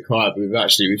and keep it quiet, but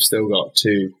we've still got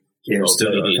two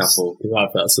still got a couple who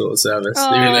have that sort of service.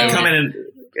 Come in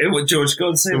and George, go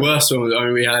on, say the worst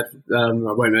one. We had, I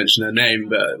won't mention her name,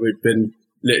 but we'd been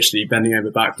literally bending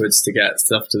over backwards to get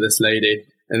stuff to this lady.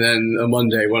 And then on one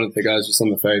day, one of the guys was on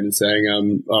the phone and saying,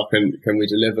 can we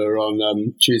deliver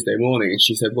on Tuesday morning? And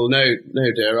she said, well, no,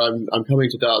 dear, I'm coming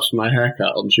to Darts for my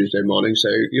haircut on Tuesday morning, so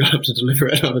you'll have to deliver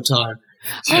it another time.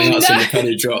 So that's when the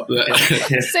penny drop.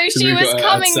 So she was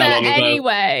coming there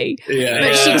anyway,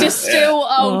 but she just still,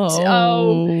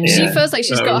 she feels like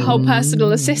she's got a whole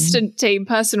personal assistant team,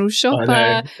 personal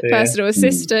shopper, personal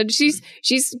assistant.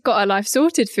 She's got her life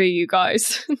sorted for you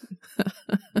guys.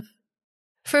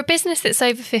 For a business that's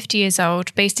over 50 years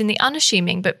old, based in the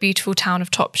unassuming but beautiful town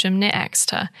of Topsham near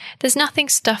Exeter, there's nothing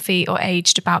stuffy or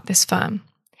aged about this firm.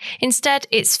 Instead,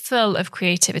 it's full of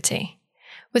creativity.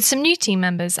 With some new team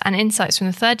members and insights from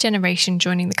the third generation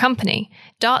joining the company,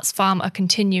 Darts Farm are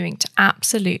continuing to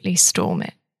absolutely storm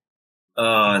it.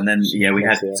 Oh, and then, we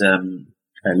had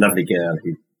a lovely girl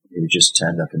who just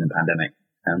turned up in the pandemic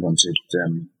and wanted,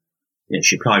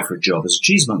 she applied for a job as a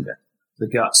cheesemonger. The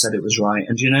gut said it was right.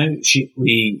 And,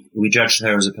 we judged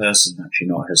her as a person, actually,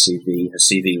 not her CV. Her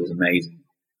CV was amazing.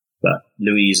 But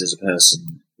Louise as a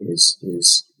person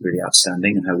is really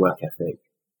outstanding, and her work ethic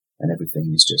and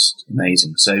everything is just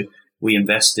amazing. So we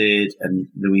invested, and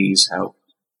Louise helped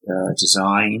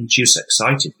design. She was so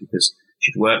excited because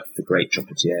she'd worked for great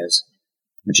chocolatiers.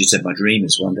 And she said, my dream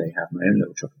is one day to have my own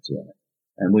little chocolatier.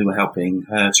 And we were helping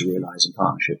her to realise in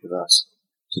partnership with us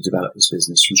to develop this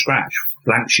business from scratch,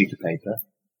 blank sheet of paper.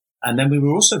 And then we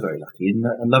were also very lucky in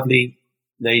that a lovely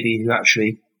lady who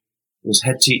actually was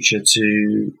head teacher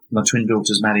to my twin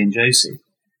daughters, Maddie and Josie.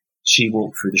 She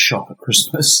walked through the shop at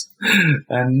Christmas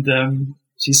and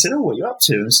she said, what are you up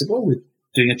to? And I said, well, we're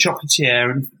doing a chocolatier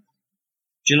and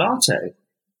gelato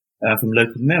from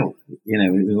local milk.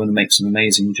 We want to make some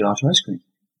amazing gelato ice cream.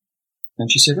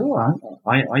 And she said,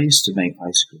 I used to make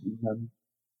ice cream.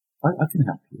 I can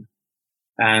help you.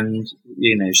 And,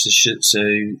 so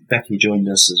Becky joined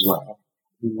us as well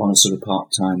on a sort of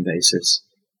part-time basis.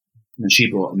 And she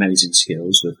brought amazing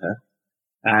skills with her.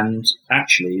 And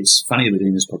actually, it's funny we're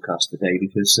doing this podcast today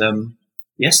because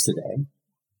yesterday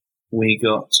we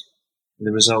got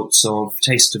the results of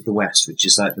Taste of the West, which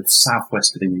is like the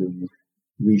southwest of England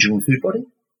regional food body.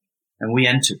 And we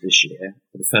entered this year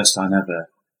for the first time ever.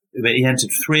 We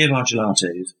entered 3 of our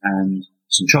gelatos and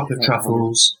some chocolate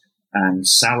truffles and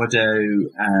sourdough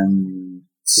and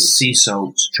sea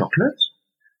salt chocolate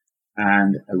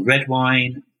and a red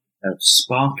wine, a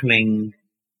sparkling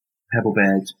pebble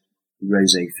bed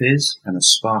rosé fizz and a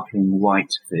sparkling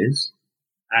white fizz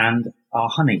and our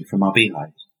honey from our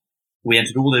beehive. We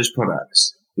entered all those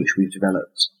products which we've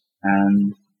developed,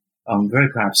 and I'm very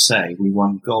proud to say we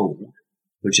won gold,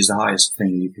 which is the highest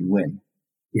thing you can win.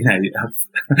 We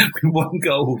won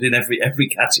gold in every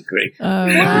category. Oh,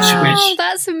 wow,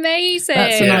 that's amazing.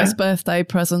 That's a nice birthday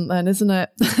present then, isn't it?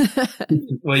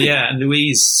 Well, yeah, and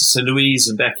Louise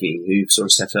and Becky, who sort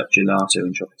of set up Gelato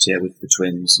and Chocolatier with the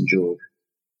twins and George,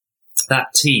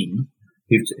 that team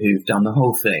who've done the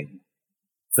whole thing,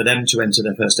 for them to enter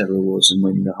their first ever awards and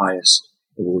win the highest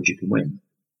award you can win,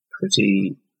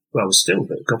 pretty, well, still a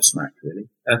bit gobsmacked, really.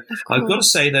 I've got to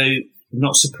say, though, I'm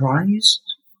not surprised.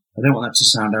 I don't want that to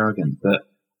sound arrogant, but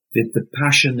the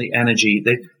passion, the energy,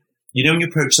 when you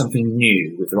approach something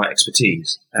new with the right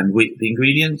expertise, and the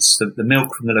ingredients, the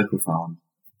milk from the local farm,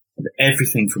 and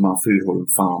everything from our food hall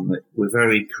and farm, we're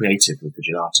very creative with the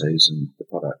gelatos and the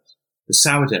products. The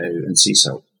sourdough and sea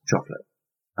salt chocolate,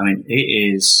 I mean,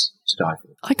 it is to die for.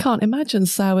 I can't imagine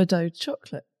sourdough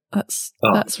chocolate. That's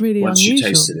really once unusual.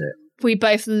 Once you tasted it.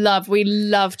 We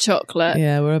love chocolate.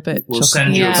 Yeah, we're a bit We'll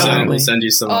chocolate. send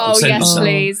you some. Oh, yes,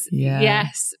 please. Yeah.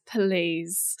 Yes,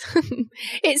 please.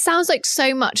 It sounds like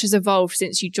so much has evolved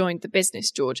since you joined the business,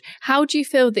 George. How do you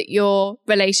feel that your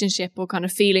relationship or kind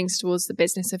of feelings towards the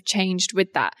business have changed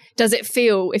with that? Does it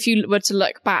feel, if you were to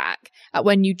look back at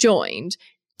when you joined,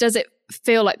 does it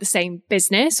feel like the same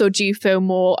business, or do you feel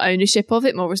more ownership of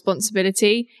it, more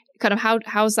responsibility? Kind of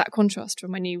how's that contrast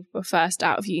from when you were first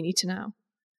out of uni to now?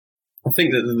 I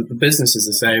think that the business is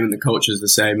the same and the culture is the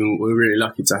same, and we're really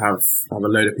lucky to have a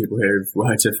load of people here who've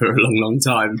worked here for a long, long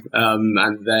time,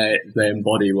 and they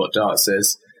embody what Darts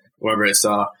is. Whether it's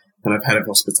our kind of head of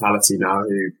hospitality now,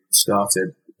 who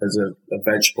started as a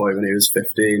veg boy when he was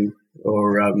 15,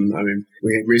 Or, we opened a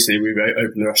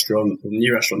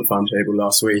new restaurant, the Farm Table,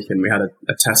 last week, and we had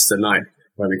a tester night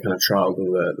where we kind of trialled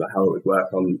all how it would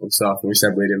work on staff. And we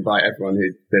said we'd invite everyone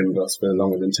who'd been with us for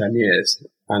longer than 10 years.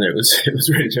 And it was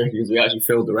really tricky because we actually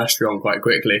filled the restaurant quite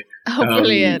quickly. Oh,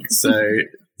 brilliant. So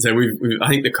I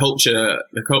think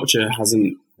the culture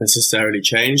hasn't necessarily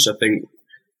changed. I think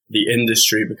the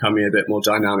industry becoming a bit more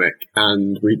dynamic,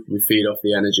 and we feed off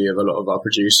the energy of a lot of our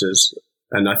producers.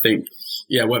 And I think,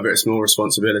 whether it's more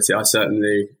responsibility, I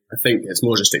think it's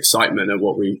more just excitement of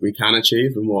what we can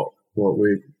achieve and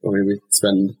we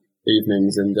spend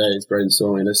evenings and days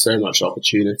brainstorming. There's so much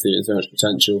opportunity and so much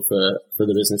potential for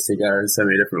the business to go in so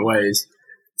many different ways.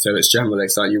 So it's generally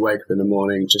exciting. You wake up in the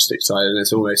morning just excited, and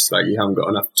it's almost like you haven't got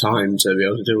enough time to be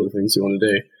able to do all the things you want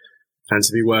to do. And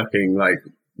to be working like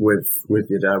with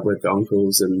your dad, with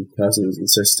uncles and cousins and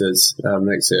sisters,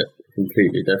 makes it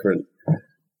completely different.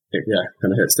 It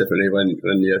kind of hits differently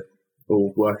when you're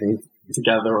all working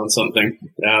together on something.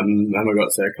 And I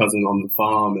got a cousin on the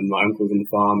farm, and my uncle's on the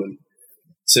farm, and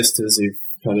sisters who've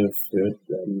kind of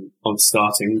on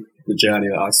starting the journey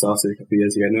that I started a couple of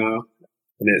years ago now.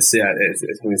 And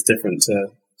it's different to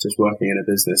just working in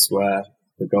a business where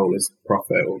the goal is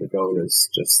profit or the goal is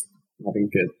just having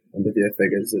good end-of-year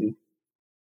figures. And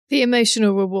the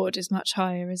emotional reward is much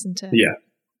higher, isn't it? Yeah.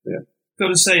 Got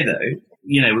to say though,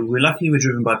 we're lucky we're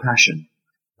driven by passion,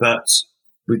 but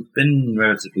we've been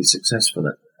relatively successful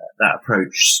at that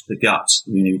approach. The gut,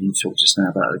 you talked just now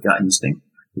about the gut instinct.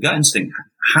 The gut instinct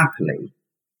happily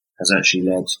has actually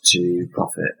led to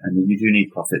profit, and you do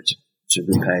need profit to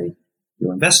repay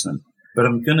your investment. But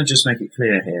I'm going to just make it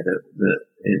clear here that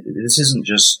this isn't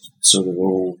just sort of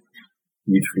all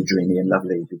beautifully dreamy and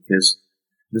lovely, because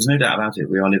there's no doubt about it.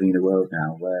 We are living in a world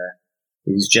now where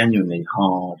it is genuinely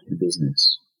hard in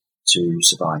business to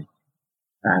survive.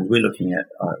 And we're looking at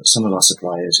some of our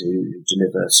suppliers who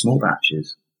deliver small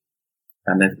batches,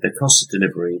 and the cost of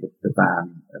delivery, the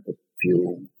van, the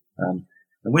fuel, and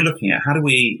we're looking at how do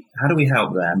we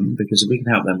help them, because if we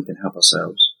can help them, we can help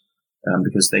ourselves,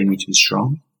 because they need to be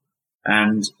strong.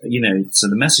 And, so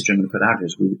the message I'm going to put out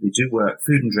is we do work,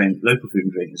 food and drink, local food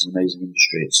and drink is an amazing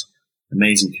industry. It's an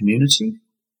amazing community,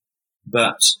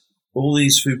 but all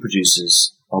these food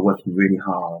producers are working really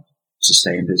hard to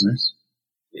stay in business.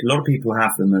 A lot of people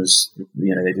have them as,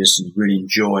 they just really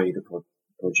enjoy the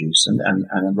produce,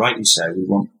 and rightly so. We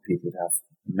want people to have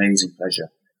amazing pleasure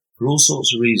for all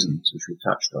sorts of reasons, which we've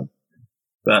touched on.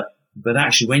 But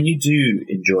actually, when you do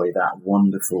enjoy that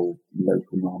wonderful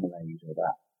local marmalade or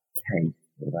that cake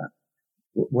or that,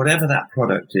 whatever that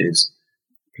product is,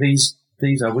 please,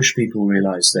 I wish people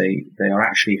realize they are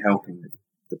actually helping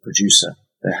the producer.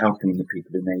 They're helping the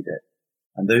people who made it.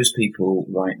 And those people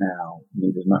right now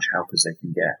need as much help as they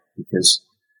can get, because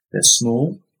they're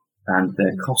small and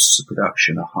their costs of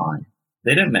production are high.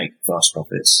 They don't make fast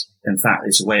profits. In fact,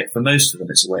 for most of them,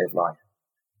 it's a way of life.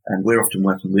 And we're often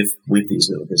working with these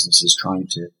little businesses, trying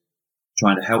to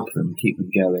help them, keep them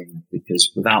going,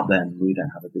 because without them, we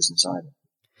don't have a business either.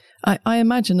 I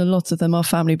imagine a lot of them are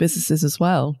family businesses as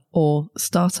well, or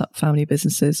startup family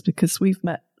businesses, because we've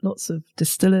met lots of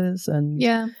distillers and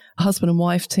husband and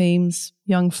wife teams,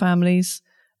 young families.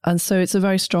 And so it's a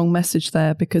very strong message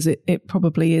there, because it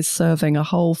probably is serving a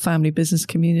whole family business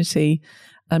community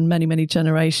and many, many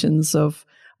generations of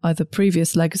either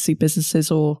previous legacy businesses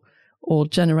or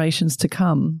generations to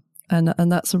come.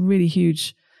 And that's a really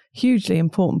hugely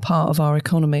important part of our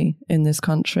economy in this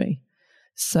country.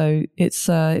 So it's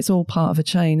all part of a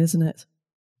chain, isn't it?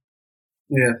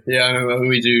 Yeah. I mean,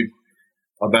 we do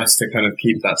our best to kind of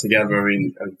keep that together. I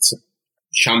mean, and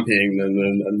championing them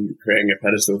and creating a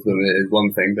pedestal for them is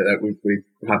one thing, but we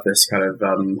have this kind of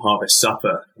harvest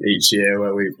supper each year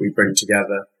where we bring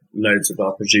together loads of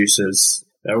our producers.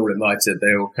 They're all invited.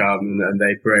 They all come and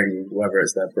they bring, whether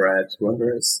it's their bread, whether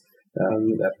it's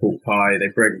their pork pie, they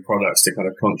bring products to kind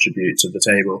of contribute to the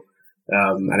table,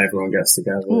 and everyone gets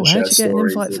together. Oh, how'd you get an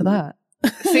invite for that? I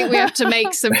think we have to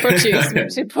make some produce,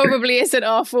 which probably isn't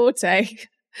our forte.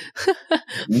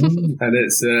 And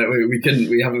it's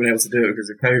we haven't been able to do it because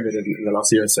of COVID in the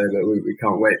last year or so, but we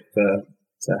can't wait to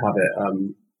have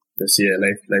it this year,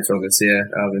 later on this year,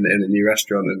 in a new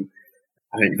restaurant. And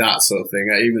I think that sort of thing,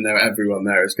 even though everyone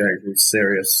there is going through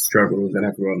serious struggles and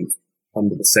everyone's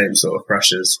under the same sort of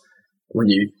pressures, when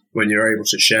you're able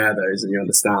to share those and you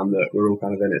understand that we're all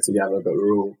kind of in it together, but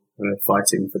we're all kind of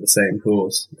fighting for the same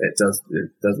cause, it does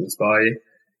inspire you.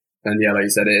 And yeah, like you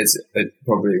said,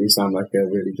 we sound like a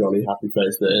really jolly, happy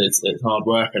place, but it's hard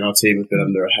work, and our team has been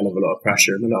under a hell of a lot of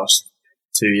pressure in the last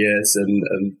 2 years,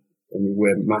 and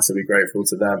we're massively grateful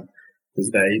to them,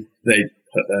 because they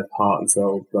put their heart and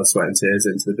soul, blood, sweat and tears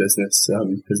into the business,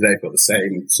 because they've got the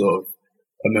same sort of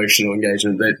emotional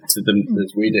engagement to them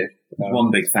as we do.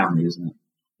 One big family, isn't it?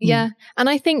 Yeah. And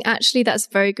I think actually that's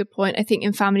a very good point. I think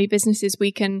in family businesses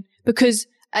we can, because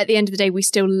at the end of the day, we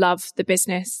still love the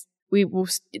business.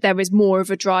 There is more of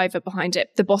a driver behind it.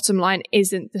 The bottom line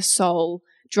isn't the sole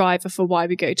driver for why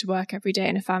we go to work every day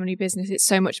in a family business. It's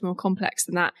so much more complex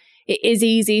than that. It is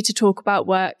easy to talk about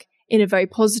work in a very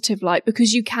positive light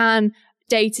because you can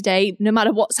day to day, no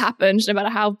matter what's happened, no matter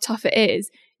how tough it is,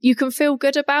 you can feel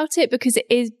good about it because it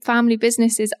is family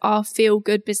businesses are feel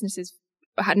good businesses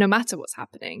no matter what's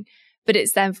happening. But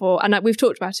it's then and we've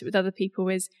talked about it with other people,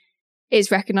 is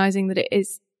recognizing that it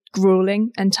is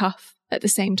grueling and tough at the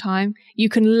same time. You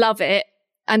can love it.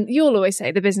 And you'll always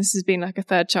say the business has been like a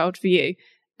third child for you.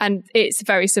 And it's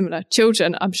very similar.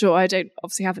 Children, I'm sure, I don't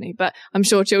obviously have any, but I'm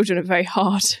sure children are very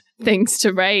hard things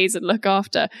to raise and look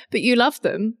after. But you love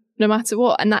them no matter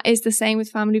what. And that is the same with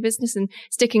family business, and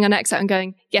sticking our necks out and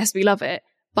going, yes, we love it,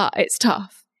 but it's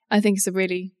tough. I think it's a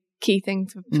really key thing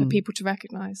for people to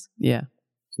recognise. Yeah.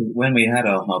 When we had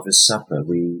our harvest supper, I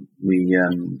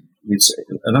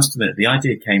must admit, the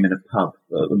idea came in a pub.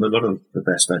 A lot of the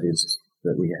best ideas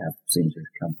that we have seem to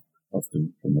come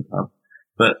often from the pub.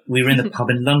 But we were in the pub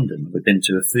in London. We'd been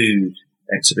to a food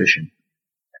exhibition.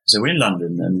 So we're in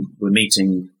London and we're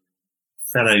meeting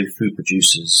fellow food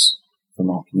producers from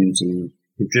our community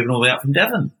who've driven all the way up from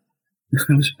Devon. So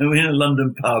we're in a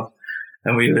London pub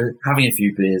and we were having a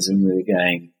few beers and we were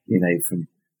going, from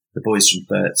the boys from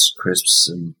Bert's Crisps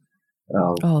and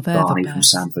Barney from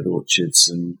Sanford Orchards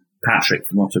and Patrick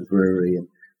from Otter Brewery. And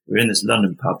we were in this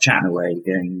London pub chatting away,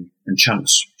 going, and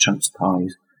Chunks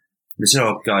Pies. We said,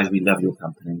 oh, guys, we love your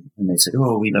company. And they said,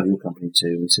 oh, we love your company too.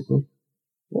 And we said, well,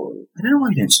 I don't know why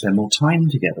we don't spend more time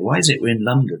together. Why is it we're in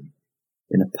London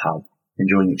in a pub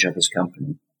enjoying each other's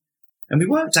company? And we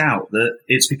worked out that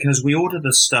it's because we order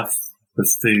the stuff, the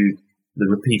food, the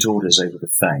repeat orders over the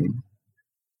phone,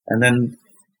 and then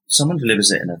someone delivers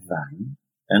it in a van,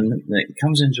 and it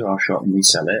comes into our shop and we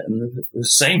sell it, and the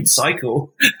same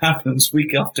cycle happens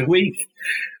week after week.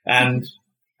 And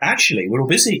actually, we're all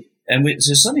busy. And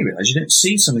so suddenly realize you don't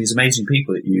see some of these amazing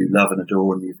people that you love and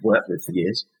adore and you've worked with for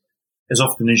years as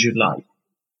often as you'd like.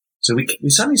 So we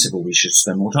suddenly said, well, we should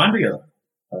spend more time together.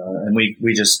 And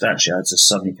we just actually, I just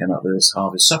suddenly came up with this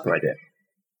harvest supper idea.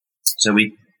 So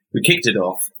we kicked it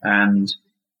off, and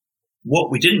what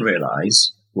we didn't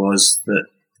realize was that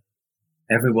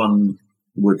everyone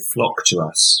would flock to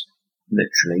us,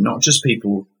 literally, not just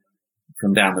people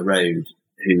from down the road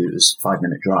who was a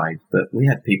 5-minute drive, but we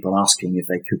had people asking if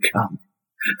they could come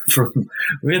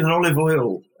we had an olive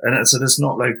oil, and so that's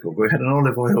not local. We had an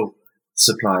olive oil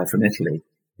supplier from Italy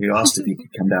who asked if he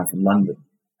could come down from London,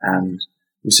 and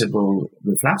we said, well,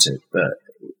 we're flattered, but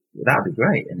that would be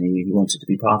great. And he wanted to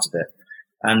be part of it.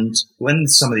 And when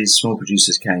some of these small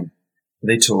producers came,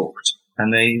 they talked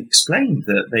and they explained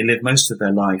that they live most of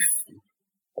their life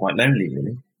quite lonely,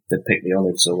 really. They pick the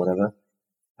olives or whatever,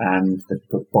 and they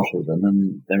bottle them,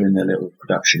 and they're in their little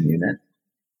production unit,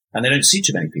 and they don't see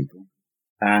too many people.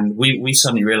 And we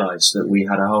suddenly realized that we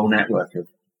had a whole network of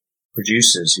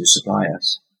producers who supply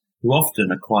us, who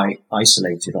often are quite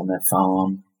isolated on their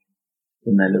farm,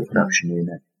 in their little production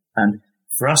unit. And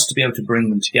for us to be able to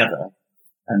bring them together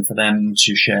and for them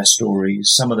to share stories,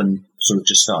 some of them sort of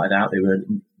just started out, they were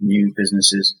new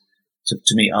businesses,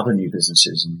 to meet other new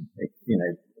businesses and,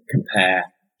 compare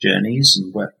journeys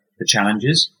and work the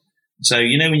challenges. So,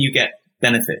 when you get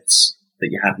benefits that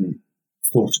you hadn't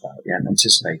thought about, you hadn't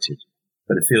anticipated,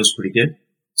 but it feels pretty good.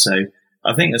 So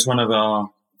I think that's one of our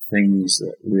things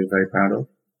that we're very proud of.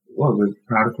 Well, we're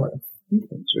proud of quite a few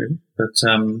things, really.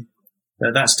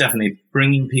 But that's definitely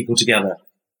bringing people together.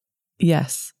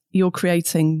 Yes, you're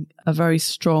creating a very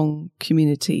strong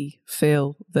community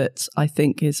feel that I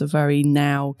think is a very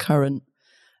now current,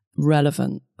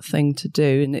 relevant thing to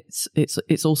do, and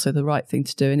it's also the right thing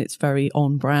to do, and it's very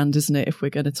on brand, isn't it? If we're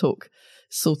going to talk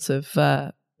sort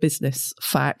of business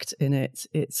fact in it,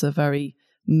 it's a very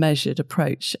measured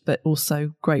approach, but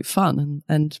also great fun,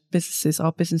 and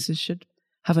our businesses should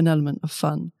have an element of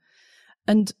fun.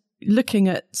 And looking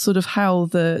at sort of how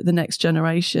the next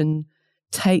generation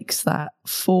takes that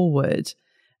forward,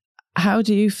 how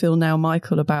do you feel now,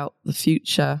 Michael, about the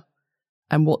future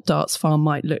and what Darts Farm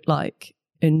might look like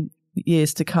in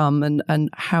years to come, and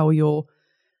how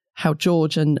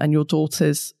George and your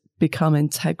daughters become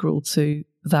integral to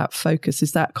that focus?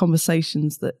 Is that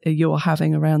conversations that you're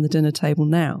having around the dinner table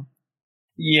now?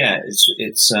 Yeah,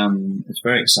 it's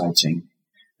very exciting.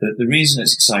 The reason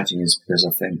it's exciting is because I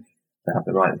think they have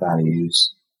the right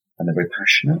values and they're very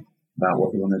passionate about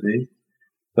what they want to do.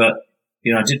 But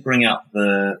I did bring up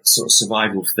the sort of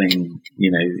survival thing.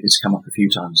 It's come up a few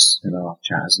times in our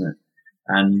chat, hasn't it?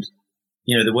 And,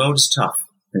 the world is tough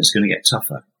and it's going to get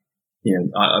tougher.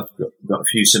 I've got a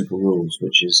few simple rules,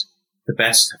 which is the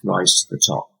best rise to the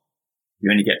top.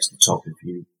 You only get to the top if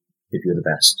you're the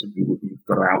best. You've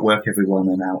got to outwork everyone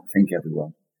and outthink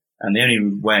everyone. And the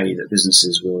only way that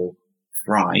businesses will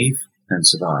thrive and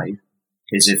survive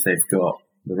is if they've got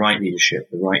the right leadership,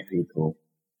 the right people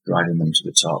driving them to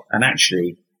the top. And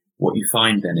actually, what you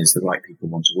find then is the right people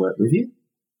want to work with you.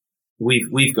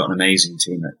 We've got an amazing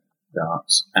team at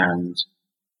Darts, and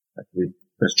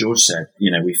as George said,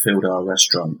 we filled our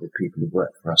restaurant with people who've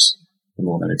worked for us for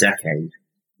more than a decade.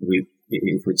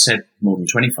 If we'd said more than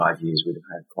 25 years, we'd have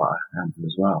had quite a handful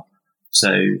as well.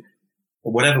 So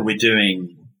whatever we're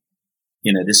doing,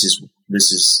 this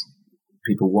is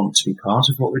people want to be part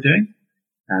of what we're doing,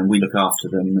 and we look after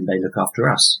them and they look after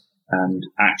us. And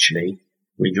actually,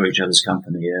 we enjoy each other's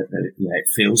company. It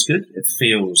feels good. It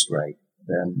feels great.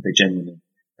 They genuinely,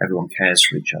 everyone cares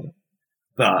for each other,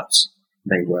 but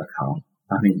they work hard.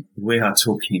 I mean, we are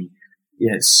talking,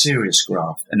 it's serious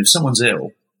graft. And if someone's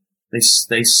ill, they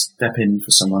step in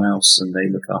for someone else and they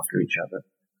look after each other.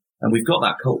 And we've got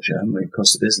that culture, haven't we,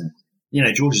 across the business.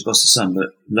 George's boss's son, but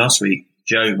last week,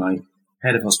 Joe, my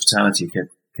head of hospitality,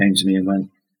 came to me and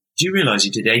went, do you realise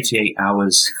you did 88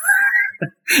 hours,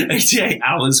 88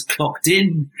 hours clocked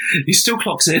in? He still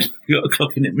clocks in. You've got a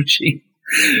clock in it machine.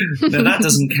 Now, that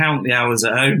doesn't count the hours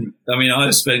at home. I mean,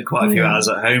 I've spent quite a few hours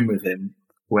at home with him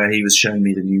where he was showing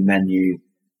me the new menu,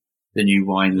 the new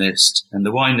wine list. And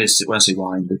the wine list, when I say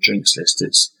wine, the drinks list,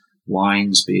 it's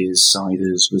wines, beers,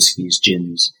 ciders, whiskies,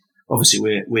 gins.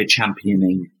 Obviously, we're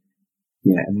championing,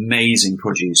 amazing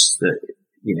produce that,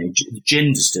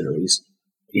 gin distilleries.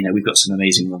 We've got some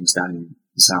amazing ones down in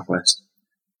the southwest,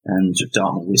 and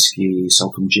Dartmoor whiskey,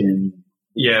 Salcombe gin.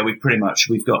 Yeah, we've got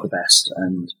the best,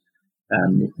 and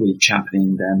we're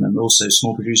championing them, and also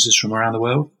small producers from around the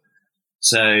world.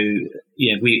 So,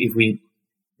 if we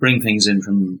bring things in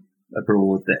from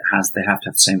abroad they have to have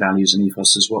the same values and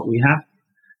ethos as what we have.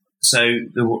 So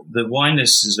the wine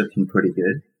list is looking pretty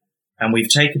good. And we've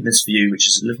taken this view, which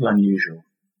is a little unusual,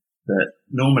 that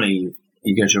normally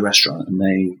you go to a restaurant and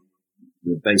they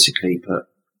basically put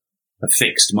a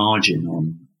fixed margin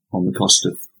on the cost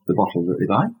of the bottle that they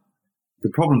buy. The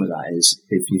problem with that is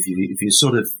if you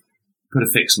sort of put a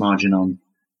fixed margin on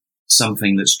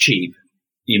something that's cheap,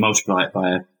 you multiply it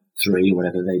by 3 or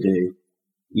whatever they do.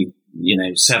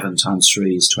 7 times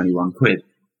 3 is 21 quid.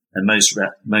 And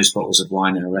most bottles of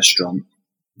wine in a restaurant,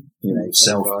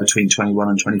 sell between 21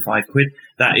 and 25 quid.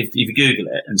 That, if you Google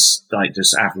it and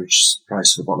just average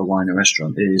price of a bottle of wine in a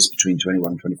restaurant, it is between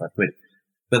 21 and 25 quid.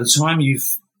 By the time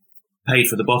you've paid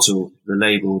for the bottle, the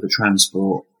label, the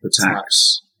transport, the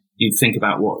tax, you think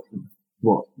about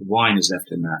what wine is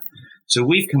left in that. So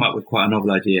we've come up with quite a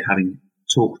novel idea, having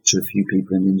talked to a few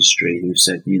people in the industry who've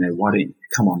said, why don't you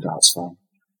come on, Darts Farm?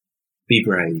 Be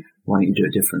brave. Why don't you do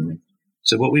it differently?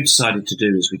 So what we've decided to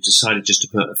do is we've decided just to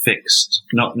put a fixed,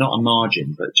 not a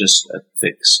margin, but just a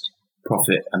fixed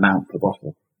profit amount per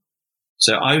bottle.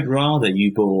 So I would rather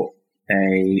you bought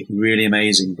a really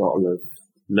amazing bottle of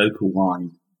local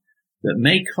wine that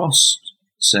may cost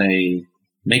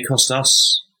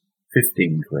us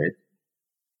 15 quid,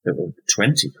 or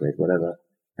 20 quid, whatever.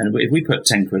 And if we put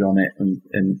 10 quid on it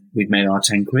and we've made our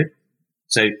 10 quid.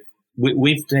 So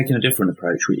we've taken a different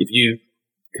approach. If you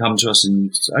come to us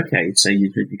and, say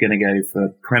you're going to go for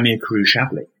Premier Cru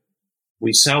Chablis,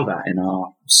 we sell that in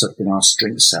our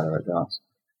drink cellar at Darts.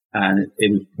 And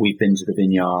we've been to the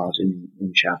vineyard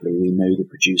in Chablis. We know the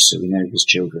producer, we know his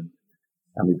children,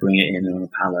 and we bring it in on a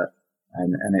pallet.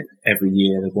 And every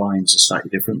year the wines are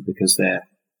slightly different because they're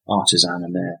artisan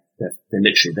and they're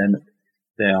literally,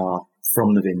 they are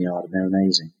from the vineyard and they're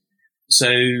amazing. So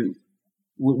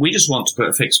we just want to put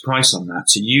a fixed price on that.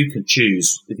 So you can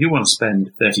choose, if you want to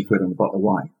spend 30 quid on a bottle of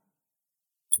wine,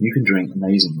 you can drink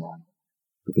amazing wine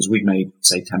because we've made,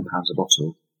 say, £10 a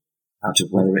bottle out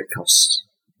of whatever it costs.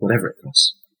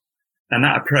 And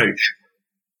that approach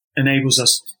enables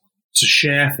us to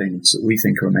share things that we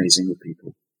think are amazing with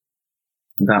people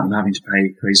without them having to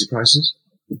pay crazy prices.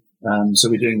 So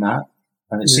we're doing that.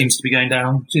 And it seems to be going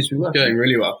down. Seems to be working. Going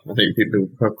really well. I think people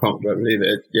can't believe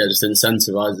it. Yeah, just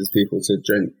incentivizes people to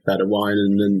drink better wine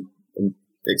and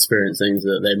experience things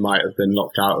that they might have been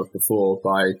locked out of before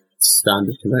by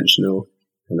standard conventional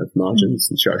kind of margins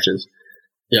and structures.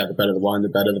 Yeah, the better the wine, the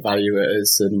better the value it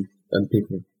is, and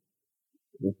people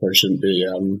probably shouldn't be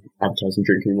advertising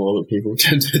drinking more, but people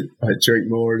tend to drink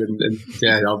more, and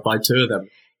I'll buy 2 of them.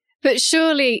 But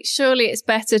surely it's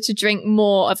better to drink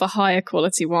more of a higher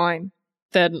quality wine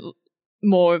than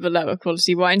more of a lower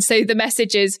quality wine. So the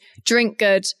message is drink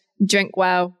good, drink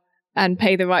well, and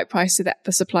pay the right price so that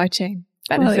the supply chain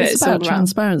benefits. Well, it's about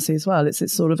transparency as well.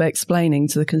 It's sort of explaining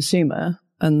to the consumer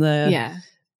and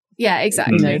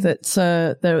exactly.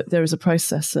 That there is a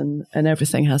process and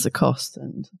everything has a cost.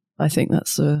 And I think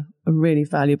that's a really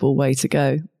valuable way to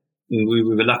go. We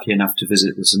were lucky enough to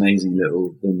visit this amazing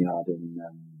little vineyard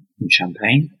in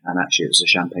Champagne, and actually it was a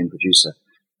Champagne producer.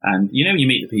 And you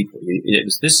meet the people.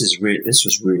 This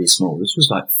was really small. This was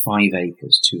like 5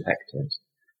 acres, 2 hectares,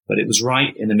 but it was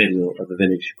right in the middle of a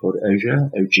village called Oger,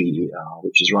 Oger,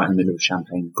 which is right in the middle of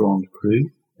Champagne Grand Cru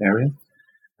area.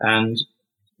 And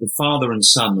the father and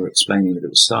son were explaining that it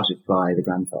was started by the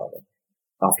grandfather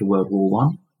after World War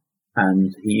I,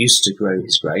 and he used to grow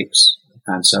his grapes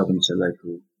and sell them to a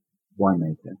local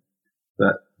winemaker.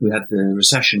 But we had the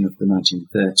recession of the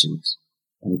 1930s,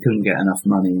 and he couldn't get enough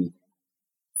money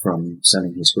from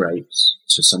selling his grapes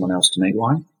to someone else to make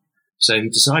wine. So he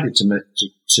decided to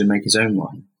make his own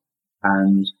wine.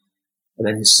 And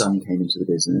then his son came into the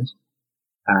business,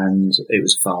 and it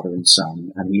was father and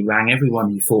son, and he rang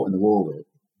everyone he fought in the war with,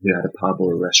 who had a pub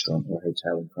or a restaurant or a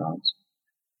hotel in France.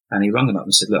 And he rang them up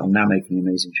and said, look, I'm now making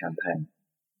amazing champagne.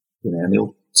 And they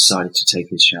all decided to take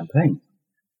his champagne.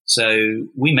 So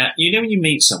we met, when you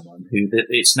meet someone who,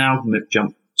 it's now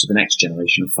jumped to the next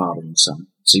generation of father and son.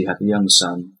 So you have the young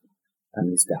son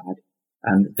and his dad,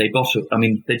 and they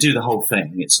they do the whole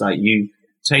thing. It's like you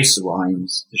taste the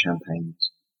wines, the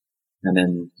champagnes, and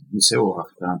then you say, oh,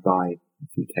 can I buy a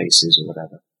few cases or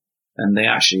whatever? And they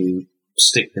actually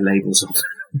stick the labels on.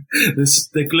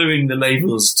 They're gluing the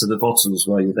labels to the bottles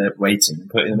while you're there waiting and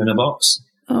putting them in a box.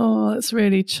 Oh, it's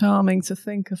really charming to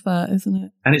think of that, isn't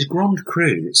it? And it's Grand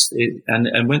Cru.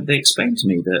 And when they explained to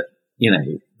me that,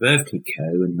 Veuve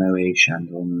Clicquot and Moet,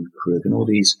 Chandon and Krug and all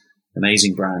these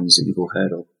amazing brands that you've all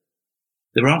heard of,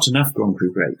 there aren't enough Grand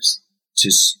Cru grapes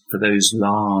for those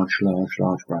large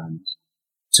brands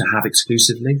to have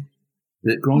exclusively.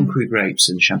 The Grand Cru grapes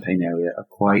in the Champagne area are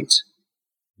quite,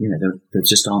 there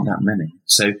just aren't that many.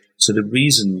 So the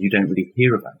reason you don't really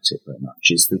hear about it very much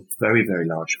is the very, very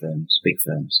large firms, big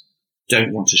firms,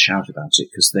 don't want to shout about it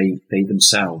because they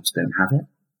themselves don't have it.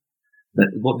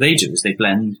 But what they do is they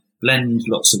blend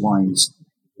lots of wines,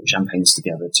 champagnes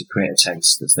together to create a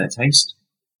taste that's their taste.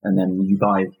 And then you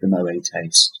buy the Moet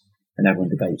taste, and everyone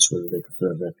debates whether they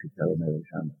prefer Veuve Clicquot or Moet.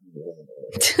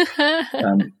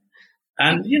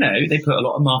 And, they put a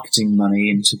lot of marketing money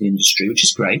into the industry, which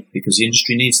is great because the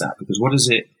industry needs that. Because what is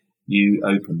it you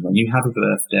open when you have a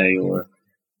birthday or,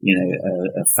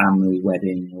 a family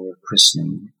wedding or a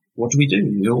christening? What do?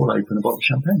 We all open a bottle of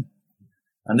champagne.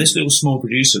 And this little small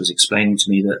producer was explaining to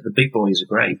me that the big boys are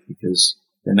great because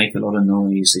they make a lot of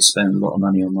noise, they spend a lot of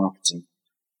money on marketing,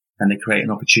 and they create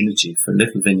an opportunity for a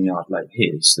little vineyard like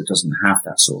his that doesn't have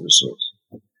that sort of resource.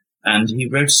 And he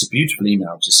wrote us a beautiful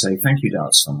email to say, thank you,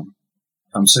 Darts Farm.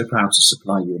 I'm so proud to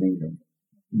supply you in England.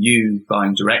 You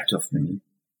buying direct off me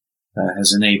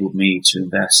has enabled me to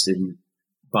invest in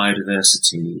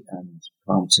biodiversity and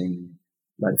planting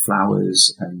like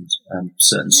flowers and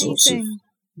certain sorts of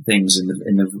things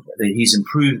he's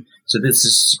improved. So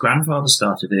his grandfather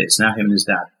started it. It's now him and his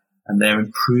dad, and they're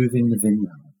improving the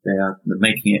vineyard. They're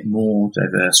making it more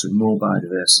diverse with more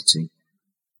biodiversity.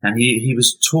 And he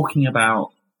was talking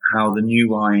about how the new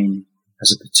wine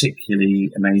has a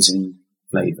particularly amazing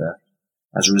flavour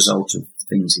as a result of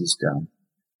things he's done.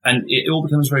 And it all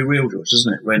becomes very real, George,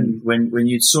 doesn't it? When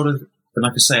you sort of, and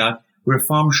like I say, we're a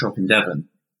farm shop in Devon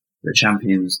that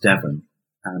champions Devon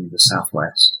and the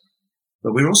Southwest.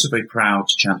 But we're also very proud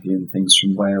to champion things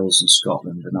from Wales and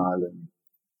Scotland and Ireland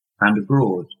and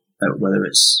abroad, whether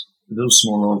it's little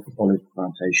small olive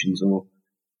plantations or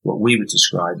what we would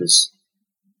describe as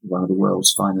one of the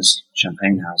world's finest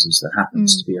champagne houses that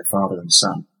happens to be a father and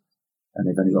son. And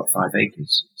they've only got 5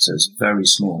 acres, so it's very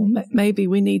small. Maybe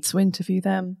we need to interview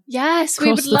them. Yes,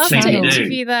 we would love to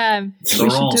interview them. We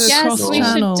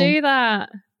should do that.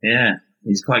 Yeah,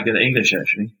 he's quite good at English,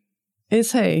 actually.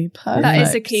 Is he? Perfect. That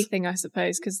is a key thing, I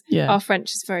suppose, because our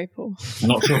French is very poor. I'm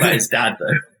not sure about his dad,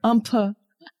 though. Un peu.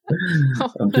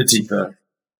 Un petit peu.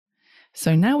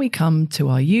 So now we come to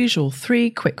our usual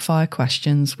 3 quickfire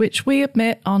questions, which we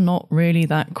admit are not really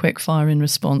that quickfire in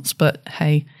response, but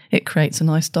hey, it creates a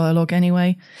nice dialogue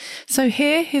anyway. So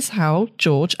here is how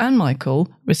George and Michael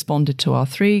responded to our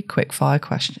 3 quickfire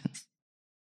questions.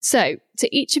 So,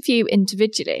 to each of you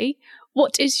individually,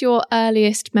 what is your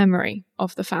earliest memory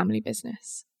of the family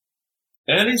business?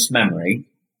 Earliest memory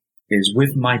is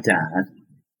with my dad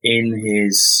in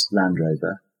his Land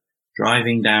Rover,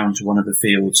 driving down to one of the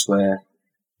fields where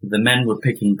the men were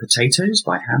picking potatoes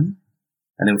by hand,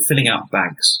 and they were filling out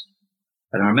bags.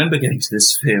 And I remember getting to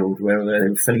this field where they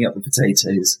were filling up the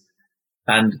potatoes,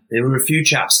 and there were a few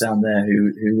chaps down there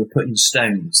who were putting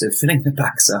stones. They were filling the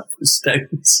bags up with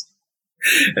stones.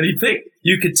 And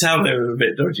you could tell they were a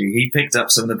bit dodgy. He picked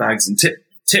up some of the bags and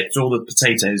tipped all the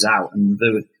potatoes out, and they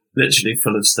were literally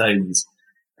full of stones.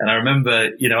 And I remember,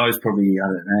 I was probably,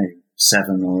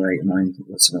 7 or 8 or 9,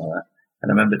 or something like that.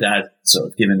 And I remember Dad sort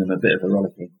of giving them a bit of a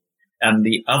rollicking. And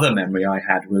the other memory I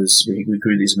had was we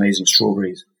grew these amazing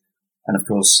strawberries. And of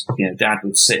course, Dad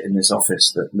would sit in this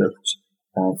office that looked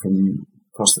from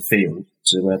across the field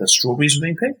to where the strawberries were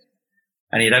being picked.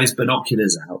 And he'd have his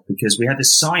binoculars out because we had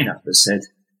this sign up that said,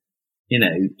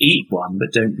 eat one,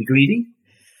 but don't be greedy.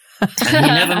 And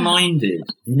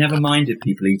he never minded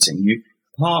people eating.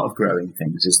 Part of growing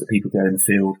things is that people go in the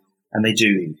field and they do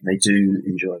eat, they do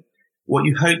enjoy. What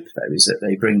you hope, though, is that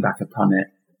they bring back a punnet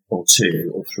or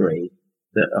 2 or 3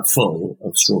 that are full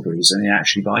of strawberries and they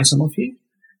actually buy some off you.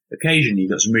 Occasionally,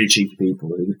 you've got some really cheeky people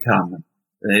who would come.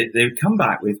 They would come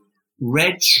back with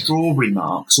red strawberry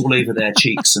marks all over their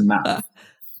cheeks and mouth.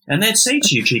 And they'd say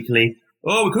to you cheekily,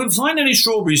 "Oh, we couldn't find any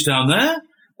strawberries down there."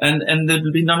 And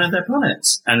there'd be none in their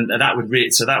punnets. And that would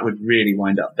really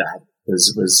wind up Dad.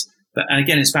 But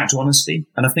again, it's back to honesty.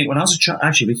 And I think when I was a child,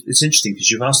 actually, it's interesting because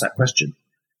you've asked that question.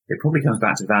 It probably comes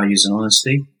back to values and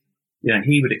honesty.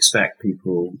 He would expect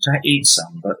people to eat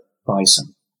some, but buy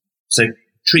some. So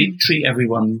treat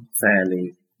everyone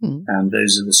fairly. And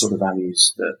those are the sort of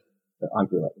values that I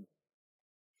grew up with.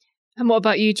 And what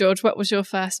about you, George? What was your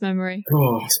first memory?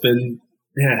 Oh,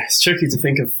 it's tricky to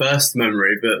think of first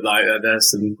memory, but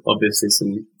there's obviously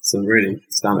some really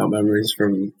standout memories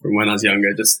from when I was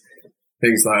younger. Just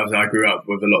things like I grew up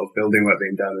with a lot of building work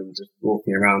being done and just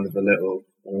walking around with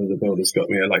the builders got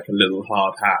me a little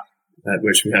hard hat,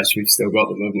 which we've still got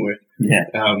them, haven't we? Yeah.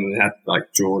 It had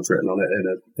George written on it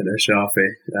in a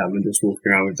Sharpie, and just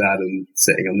walking around with Dad and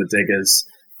sitting on the diggers,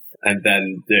 and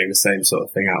then doing the same sort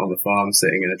of thing out on the farm,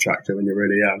 sitting in a tractor when you're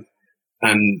really young.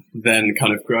 And then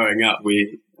kind of growing up,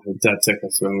 Dad took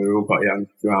us when we were all quite young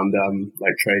around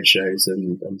trade shows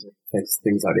and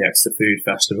things like the Exeter Food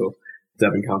Festival,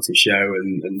 Devon County Show,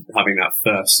 and having that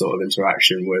first sort of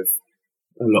interaction with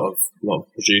a lot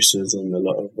of producers and a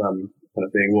lot of kind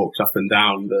of being walked up and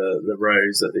down the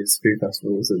rows at these food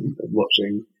festivals and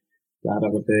watching Dad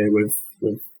have a beer with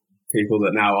people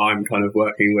that now I'm kind of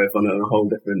working with in a whole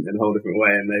different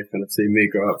way, and they've kind of seen me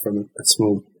grow up from a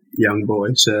small young boy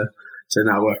to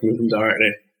now working with them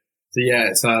directly. So yeah,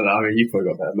 it's you've probably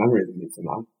got better memory than me for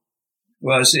now.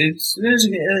 Well, it's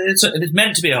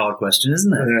meant to be a hard question,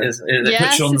 isn't it? Yeah. It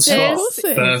puts you on the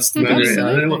spot. First memory. I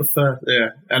don't know what the first.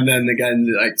 Yeah, and then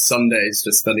again, Sundays,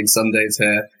 just spending Sundays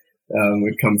here.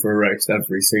 We'd come for a roast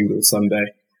every single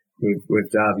Sunday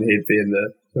with Dad, and he'd be in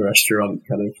the restaurant,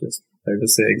 kind of just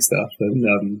overseeing stuff.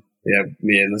 And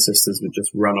me and the sisters would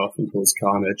just run off and cause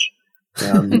carnage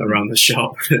around the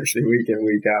shop, literally week in,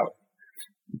 week out.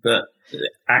 But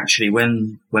actually,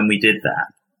 when we did that,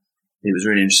 it was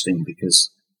really interesting because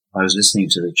I was listening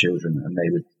to the children, and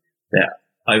it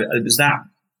was that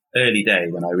early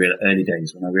days when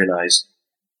I realised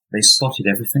they spotted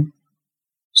everything.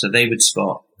 So they would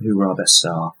spot who were our best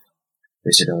staff.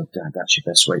 They said, "Oh, Dad, that's your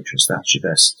best waitress. That's your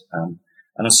best." And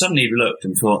I suddenly looked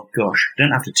and thought, "Gosh, I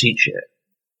don't have to teach it.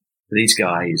 But these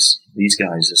guys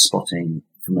are spotting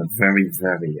from a very,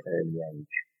 very early age."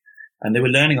 And they were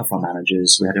learning off our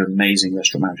managers. We had an amazing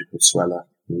restaurant manager called Suella,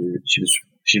 who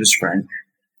she was French,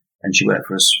 and she worked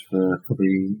for us for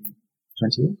probably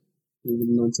 20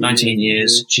 years? 19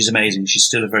 years. She's amazing. She's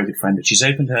still a very good friend. But she's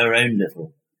opened her own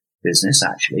little business,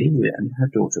 actually, and her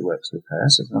daughter works with her.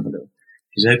 So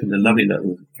she's opened a lovely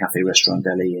little cafe restaurant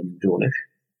deli in Dawlish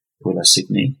called La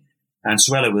Signy. And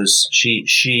Suella was,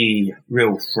 she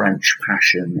real French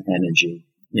passion, energy.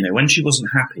 When she wasn't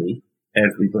happy,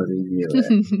 everybody knew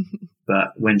it.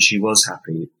 But when she was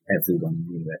happy, everyone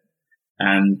knew it.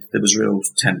 And there was real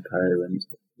tempo. And,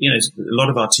 a lot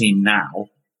of our team now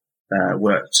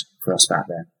worked for us back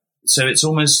then. So it's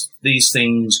almost these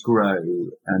things grow,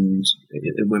 and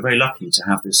we're very lucky to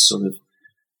have this sort of,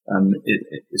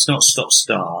 it's not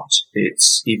stop-start,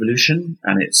 it's evolution,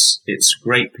 and it's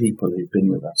great people who've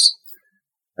been with us.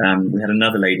 We had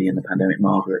another lady in the pandemic,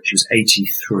 Margaret. She was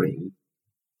 83,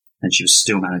 and she was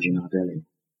still managing our deli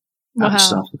at the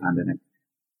start of the pandemic.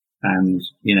 And,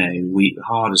 the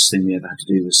hardest thing we ever had to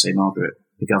do was say, "Margaret,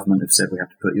 the government have said we have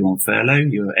to put you on furlough.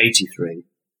 You're 83.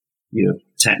 You're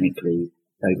technically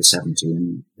over 70,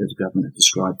 and the government have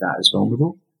described that as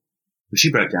vulnerable." Well,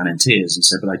 she broke down in tears and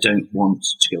said, "But I don't want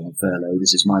to go on furlough.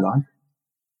 This is my life."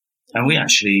 And we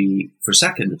actually, for a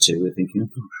second or two, were thinking, "Oh,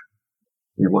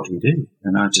 gosh, what do we do?"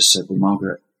 And I just said, "Well,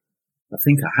 Margaret, I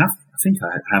think I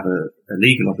have a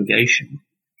legal obligation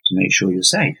to make sure you're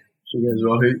safe. She goes,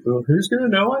 well, who's going to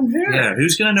know I'm here? Yeah,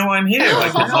 who's going to know I'm here? I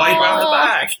can hide around the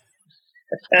back.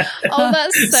 Oh,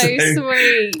 that's so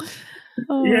sweet.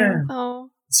 Oh. Yeah. Oh.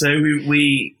 So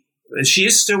she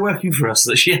is still working for us.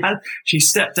 That she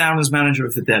stepped down as manager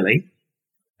of the deli,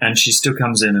 and she still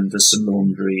comes in and does some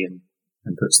laundry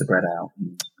and puts the bread out.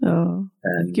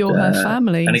 And you're her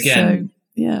family. And again, so,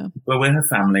 yeah. Well, we're her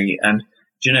family, and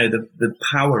do you know the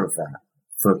power of that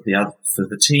for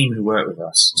the team who work with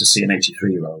us to see an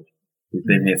 83-year-old who's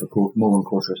been here for more than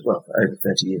for over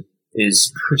 30 years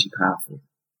is pretty powerful.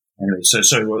 Anyway, so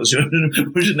sorry, what was your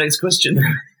next question?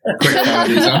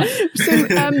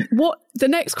 The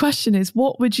next question is,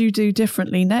 what would you do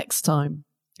differently next time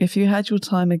if you had your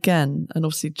time again? And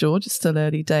obviously, George, it's still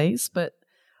early days, but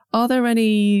are there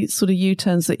any sort of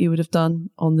U-turns that you would have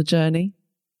done on the journey?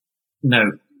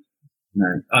 No.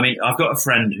 I mean, I've got a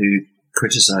friend who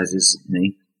criticises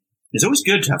me. It's always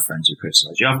good to have friends who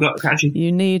criticise you.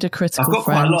 You need a critical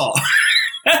friend. I've got quite a lot.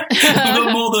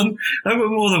 I've got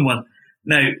more than one.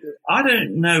 No, I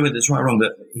don't know whether it's right or wrong,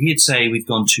 but he'd say we've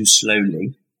gone too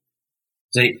slowly.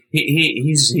 So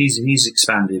he's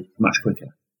expanded much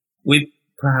quicker. We've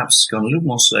perhaps gone a little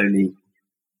more slowly,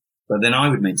 but then I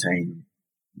would maintain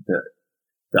that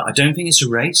I don't think it's a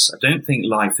race. I don't think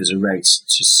life is a race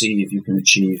to see if you can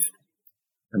achieve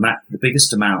the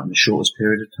biggest amount in the shortest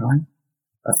period of time.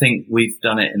 I think we've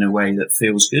done it in a way that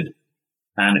feels good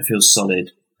and it feels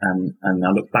solid, and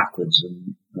I look backwards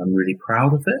and I'm really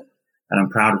proud of it. And I'm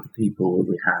proud of the people that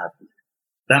we have.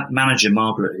 That manager,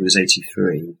 Margaret, who was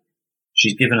 83,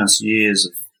 she's given us years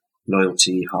of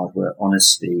loyalty, hard work,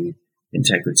 honesty,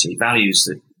 integrity, values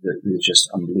that are just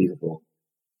unbelievable.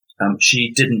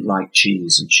 She didn't like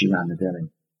cheese, and she ran the deli.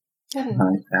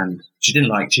 Right? And she didn't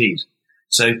like cheese.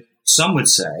 So some would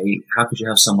say, how could you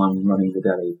have someone running the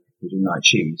deli who didn't like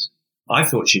cheese? I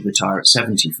thought she'd retire at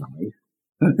 75.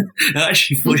 I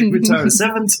actually thought she'd retire at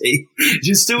 70.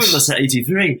 She's still with us at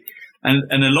 83.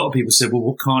 And a lot of people said,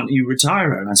 well, can't you retire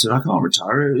her? And I said, I can't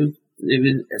retire her.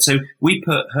 So we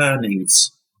put her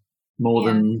needs more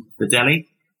than the deli.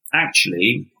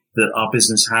 Actually, that our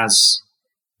business has,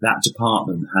 that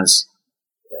department has,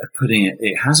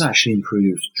 it has actually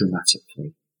improved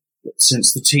dramatically.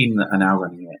 Since the team that are now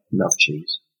running it love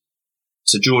cheese.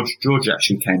 So George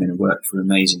actually came in and worked for an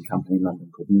amazing company in London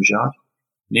called Neal's Yard.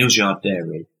 Neal's Yard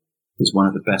Dairy is one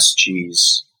of the best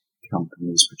cheese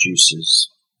companies, producers,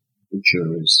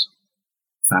 jurors,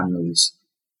 families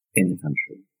in the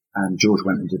country. And George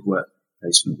went and did work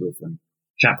placement with them.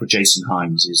 A chap called Jason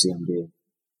Himes is the MD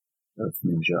of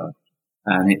Neal's Yard.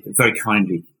 And it very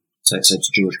kindly said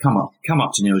to George, come up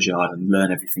to Neal's Yard and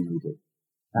learn everything we do.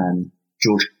 And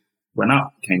George went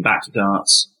up, came back to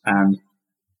darts, and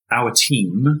our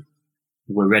team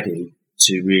were ready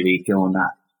to really go on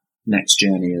that next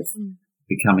journey of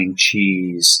becoming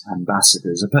cheese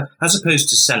ambassadors, as opposed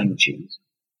to selling cheese.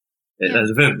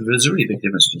 There's a really big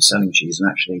difference between selling cheese and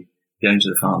actually going to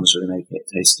the farmers where they make it,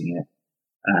 tasting it,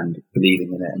 and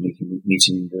believing in it, and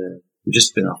meeting we've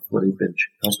just been off, what have you been,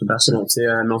 Colston Bassett?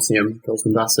 Yeah, Nottingham,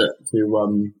 Colston Bassett, to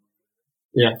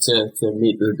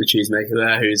meet the cheesemaker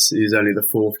there, who's only the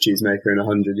fourth cheesemaker in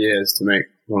 100 years to make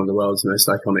one of the world's most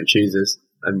iconic cheeses.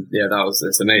 And yeah,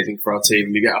 it's amazing for our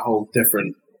team. You get a whole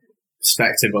different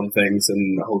perspective on things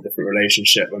and a whole different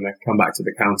relationship when they come back to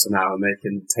the counter now and they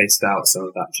can taste out some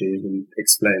of that cheese and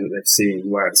explain that they've seen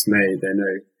where it's made. They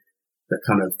know the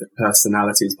kind of the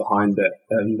personalities behind it,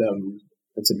 and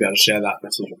to be able to share that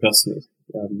message with customers.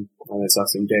 And it's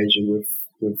us engaging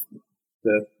with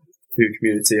the food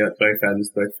community at both ends,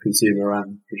 both consumer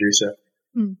and producer.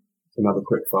 Another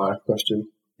quick fire question.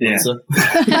 Yeah.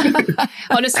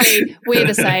 Honestly, we're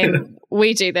the same.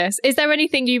 We do this. Is there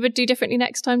anything you would do differently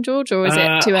next time, George, or is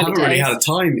it too early days? I haven't really had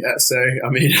time yet, so I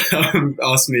mean,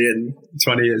 ask me in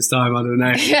 20 years' time. I don't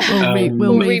know.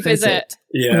 We'll revisit.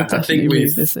 Yeah, I think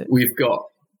we've got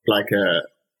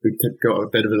we've got a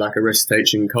bit of a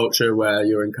risk-taking culture where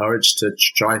you're encouraged to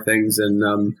try things,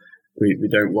 and we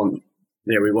don't want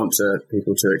we want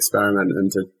people to experiment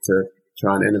and to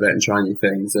try and innovate and try new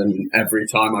things. And every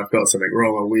time I've got something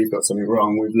wrong or we've got something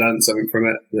wrong, we've learned something from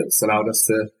it that's allowed us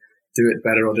to do it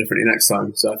better or differently next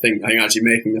time. So I think actually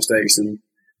making mistakes and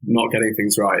not getting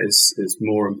things right is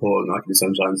more important, I think,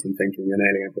 sometimes, than thinking you're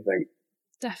nailing everything.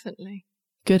 Definitely.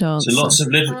 Good answer. So lots of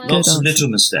little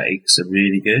mistakes are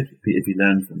really good if you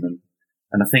learn from them.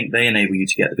 And I think they enable you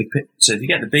to get the big picture. So if you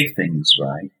get the big things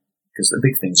right, because the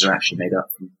big things are actually made up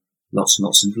from lots and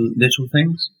lots of little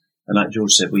things. And like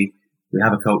George said, we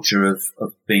have a culture of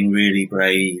being really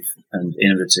brave and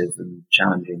innovative and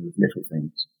challenging with little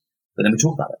things. But then we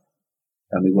talk about it.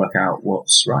 and we work out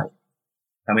what's right.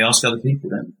 And we ask other people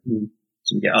then.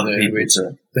 So we get other people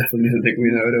to... Definitely don't think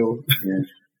we know it all. Yeah.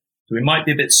 So we might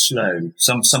be a bit slow.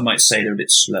 Some might say they're a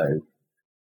bit slow.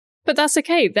 But that's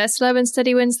okay. They're slow and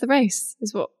steady wins the race,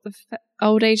 is what the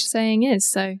old age saying is.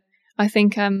 So I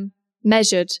think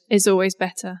measured is always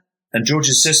better. And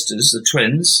George's sisters, the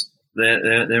twins,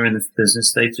 they're in the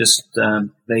business. They just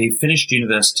they finished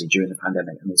university during the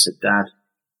pandemic, and they said, "Dad,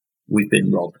 we've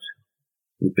been robbed.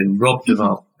 We've been robbed of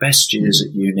our best years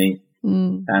at uni."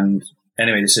 And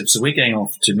anyway, they said, "So we're going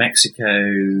off to Mexico,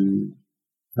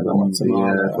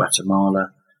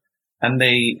 Guatemala," and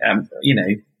they,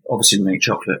 obviously we make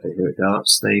chocolate here at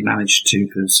Darts. They managed to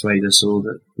persuade us all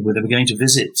that they were going to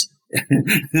visit.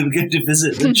 They were going to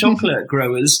visit the chocolate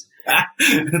growers,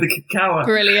 the cacao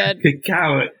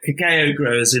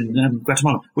growers in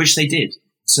Guatemala, which they did.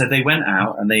 So they went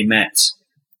out and they met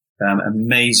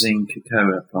amazing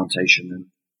cacao plantation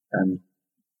and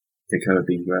cacao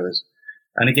bean growers.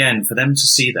 And again, for them to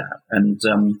see that, and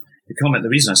the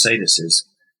reason I say this is,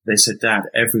 they said, "Dad,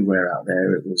 everywhere out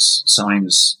there it was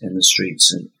signs in the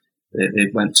streets, and they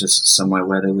went to somewhere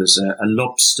where there was a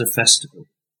lobster festival."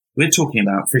 We're talking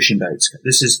about fishing boats.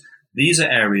 These are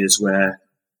areas where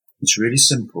it's really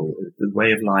simple. The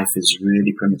way of life is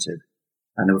really primitive,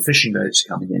 and there were fishing boats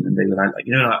coming in, and they were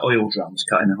like oil drums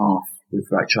cut in half with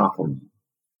charcoal.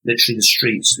 Literally, the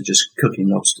streets were just cooking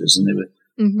lobsters, and they were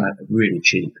really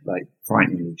cheap, like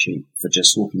frighteningly cheap, for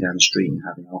just walking down the street and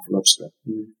having half a lobster.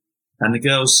 And the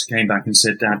girls came back and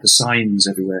said, "Dad, the signs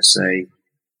everywhere say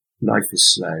life is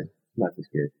slow, life is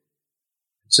good."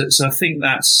 So I think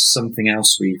that's something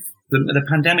else the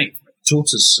pandemic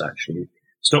taught us, actually.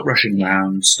 Stop rushing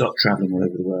around, stop travelling all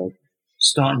over the world,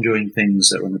 start enjoying things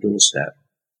that are on the doorstep.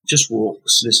 Just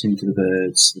walks, listening to the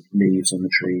birds, the leaves on the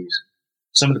trees.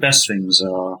 Some of the best things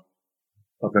are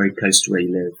very close to where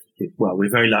you live. Well,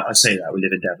 I say that, we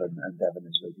live in Devon, and Devon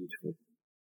is very beautiful.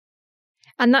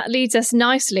 And that leads us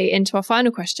nicely into our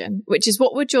final question, which is,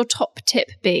 what would your top tip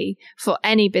be for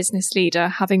any business leader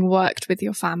having worked with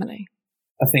your family?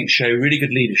 I think show really good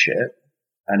leadership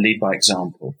and lead by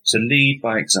example. So lead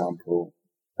by example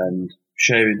and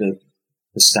show the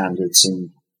standards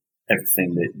and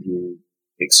everything that you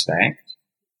expect.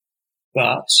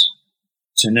 But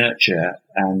to nurture,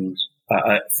 and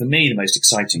for me, the most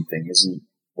exciting thing isn't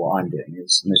what I'm doing.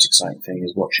 The most exciting thing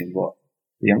is watching what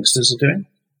the youngsters are doing.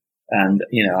 And,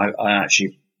 I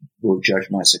actually will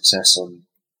judge my success on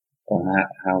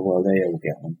how well they all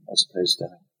get on, as opposed to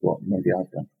what maybe I've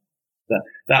done.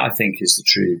 That I think is the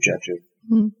true judge of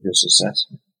your success.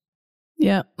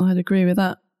 Yeah, I'd agree with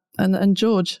that. And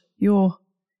George, your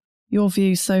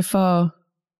views so far?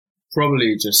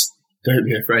 Probably just don't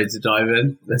be afraid to dive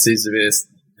in. There seems to be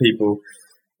people,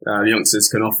 youngsters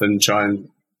can often try and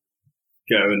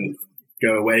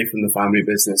go away from the family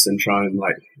business and try and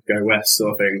go west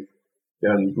sort of thing,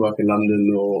 go and work in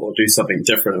London or do something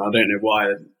different. I don't know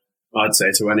why. I'd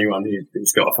say to anyone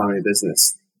who's got a family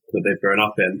business that they've grown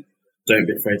up in, don't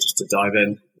be afraid just to dive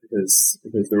in, because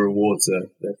the rewards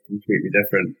they're completely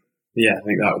different. Yeah, I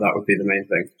think that would be the main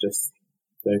thing. Just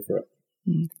go for it.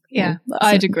 Yeah,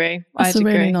 I'd agree. That's a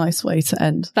really nice way to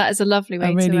end. That is a lovely way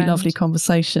to end. A really lovely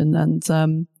conversation. And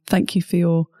thank you for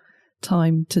your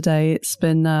time today. It's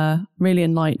been really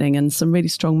enlightening, and some really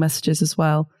strong messages as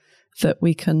well that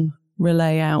we can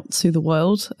relay out to the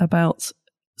world about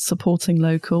supporting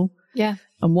local. Yeah.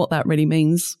 And what that really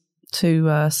means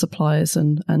to suppliers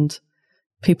and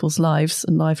people's lives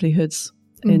and livelihoods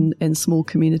in small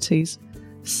communities.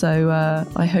 So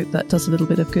I hope that does a little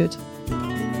bit of good.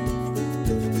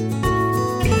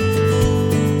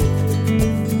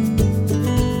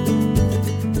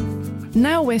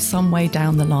 Now we're some way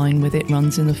down the line with It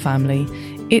Runs in the Family.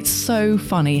 It's so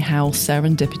funny how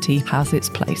serendipity has its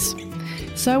place.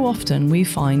 So often we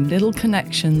find little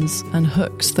connections and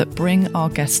hooks that bring our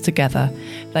guests together.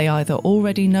 They either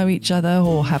already know each other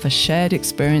or have a shared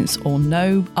experience or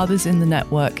know others in the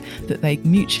network that they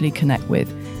mutually connect with.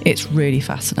 It's really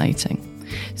fascinating.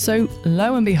 So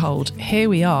lo and behold, here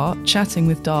we are chatting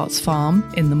with Darts Farm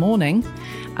in the morning,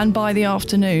 and by the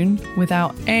afternoon,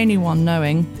 without anyone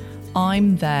knowing,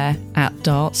 I'm there at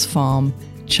Darts Farm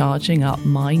charging up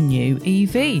my new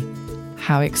EV.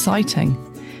 How exciting.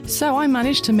 So I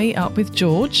managed to meet up with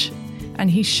George, and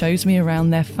he shows me around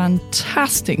their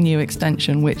fantastic new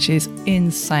extension, which is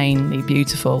insanely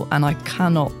beautiful, and I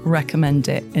cannot recommend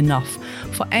it enough.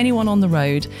 For anyone on the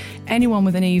road, anyone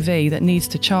with an EV that needs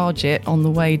to charge it on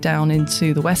the way down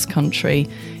into the West Country,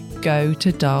 go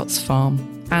to Darts Farm.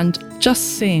 And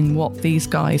just seeing what these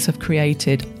guys have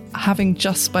created having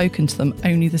just spoken to them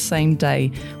only the same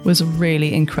day was a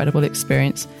really incredible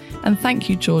experience. And thank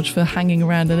you, George, for hanging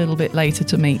around a little bit later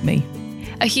to meet me.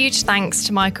 A huge thanks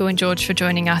to Michael and George for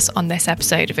joining us on this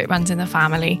episode of It Runs in the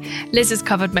Family. Liz has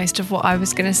covered most of what I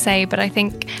was going to say, but I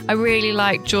think I really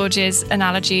like George's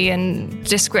analogy and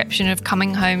description of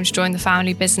coming home to join the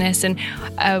family business and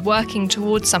working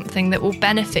towards something that will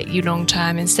benefit you long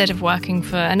term instead of working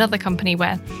for another company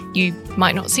where you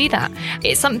might not see that.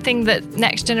 It's something that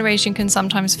next generation can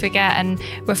sometimes forget, and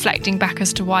reflecting back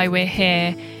as to why we're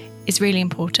here is really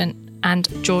important. And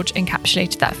George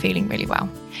encapsulated that feeling really well.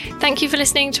 Thank you for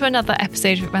listening to another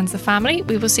episode of It Runs the Family.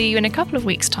 We will see you in a couple of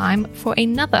weeks' time for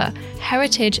another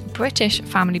heritage British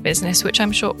family business, which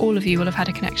I'm sure all of you will have had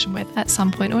a connection with at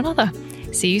some point or another.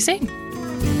 See you soon.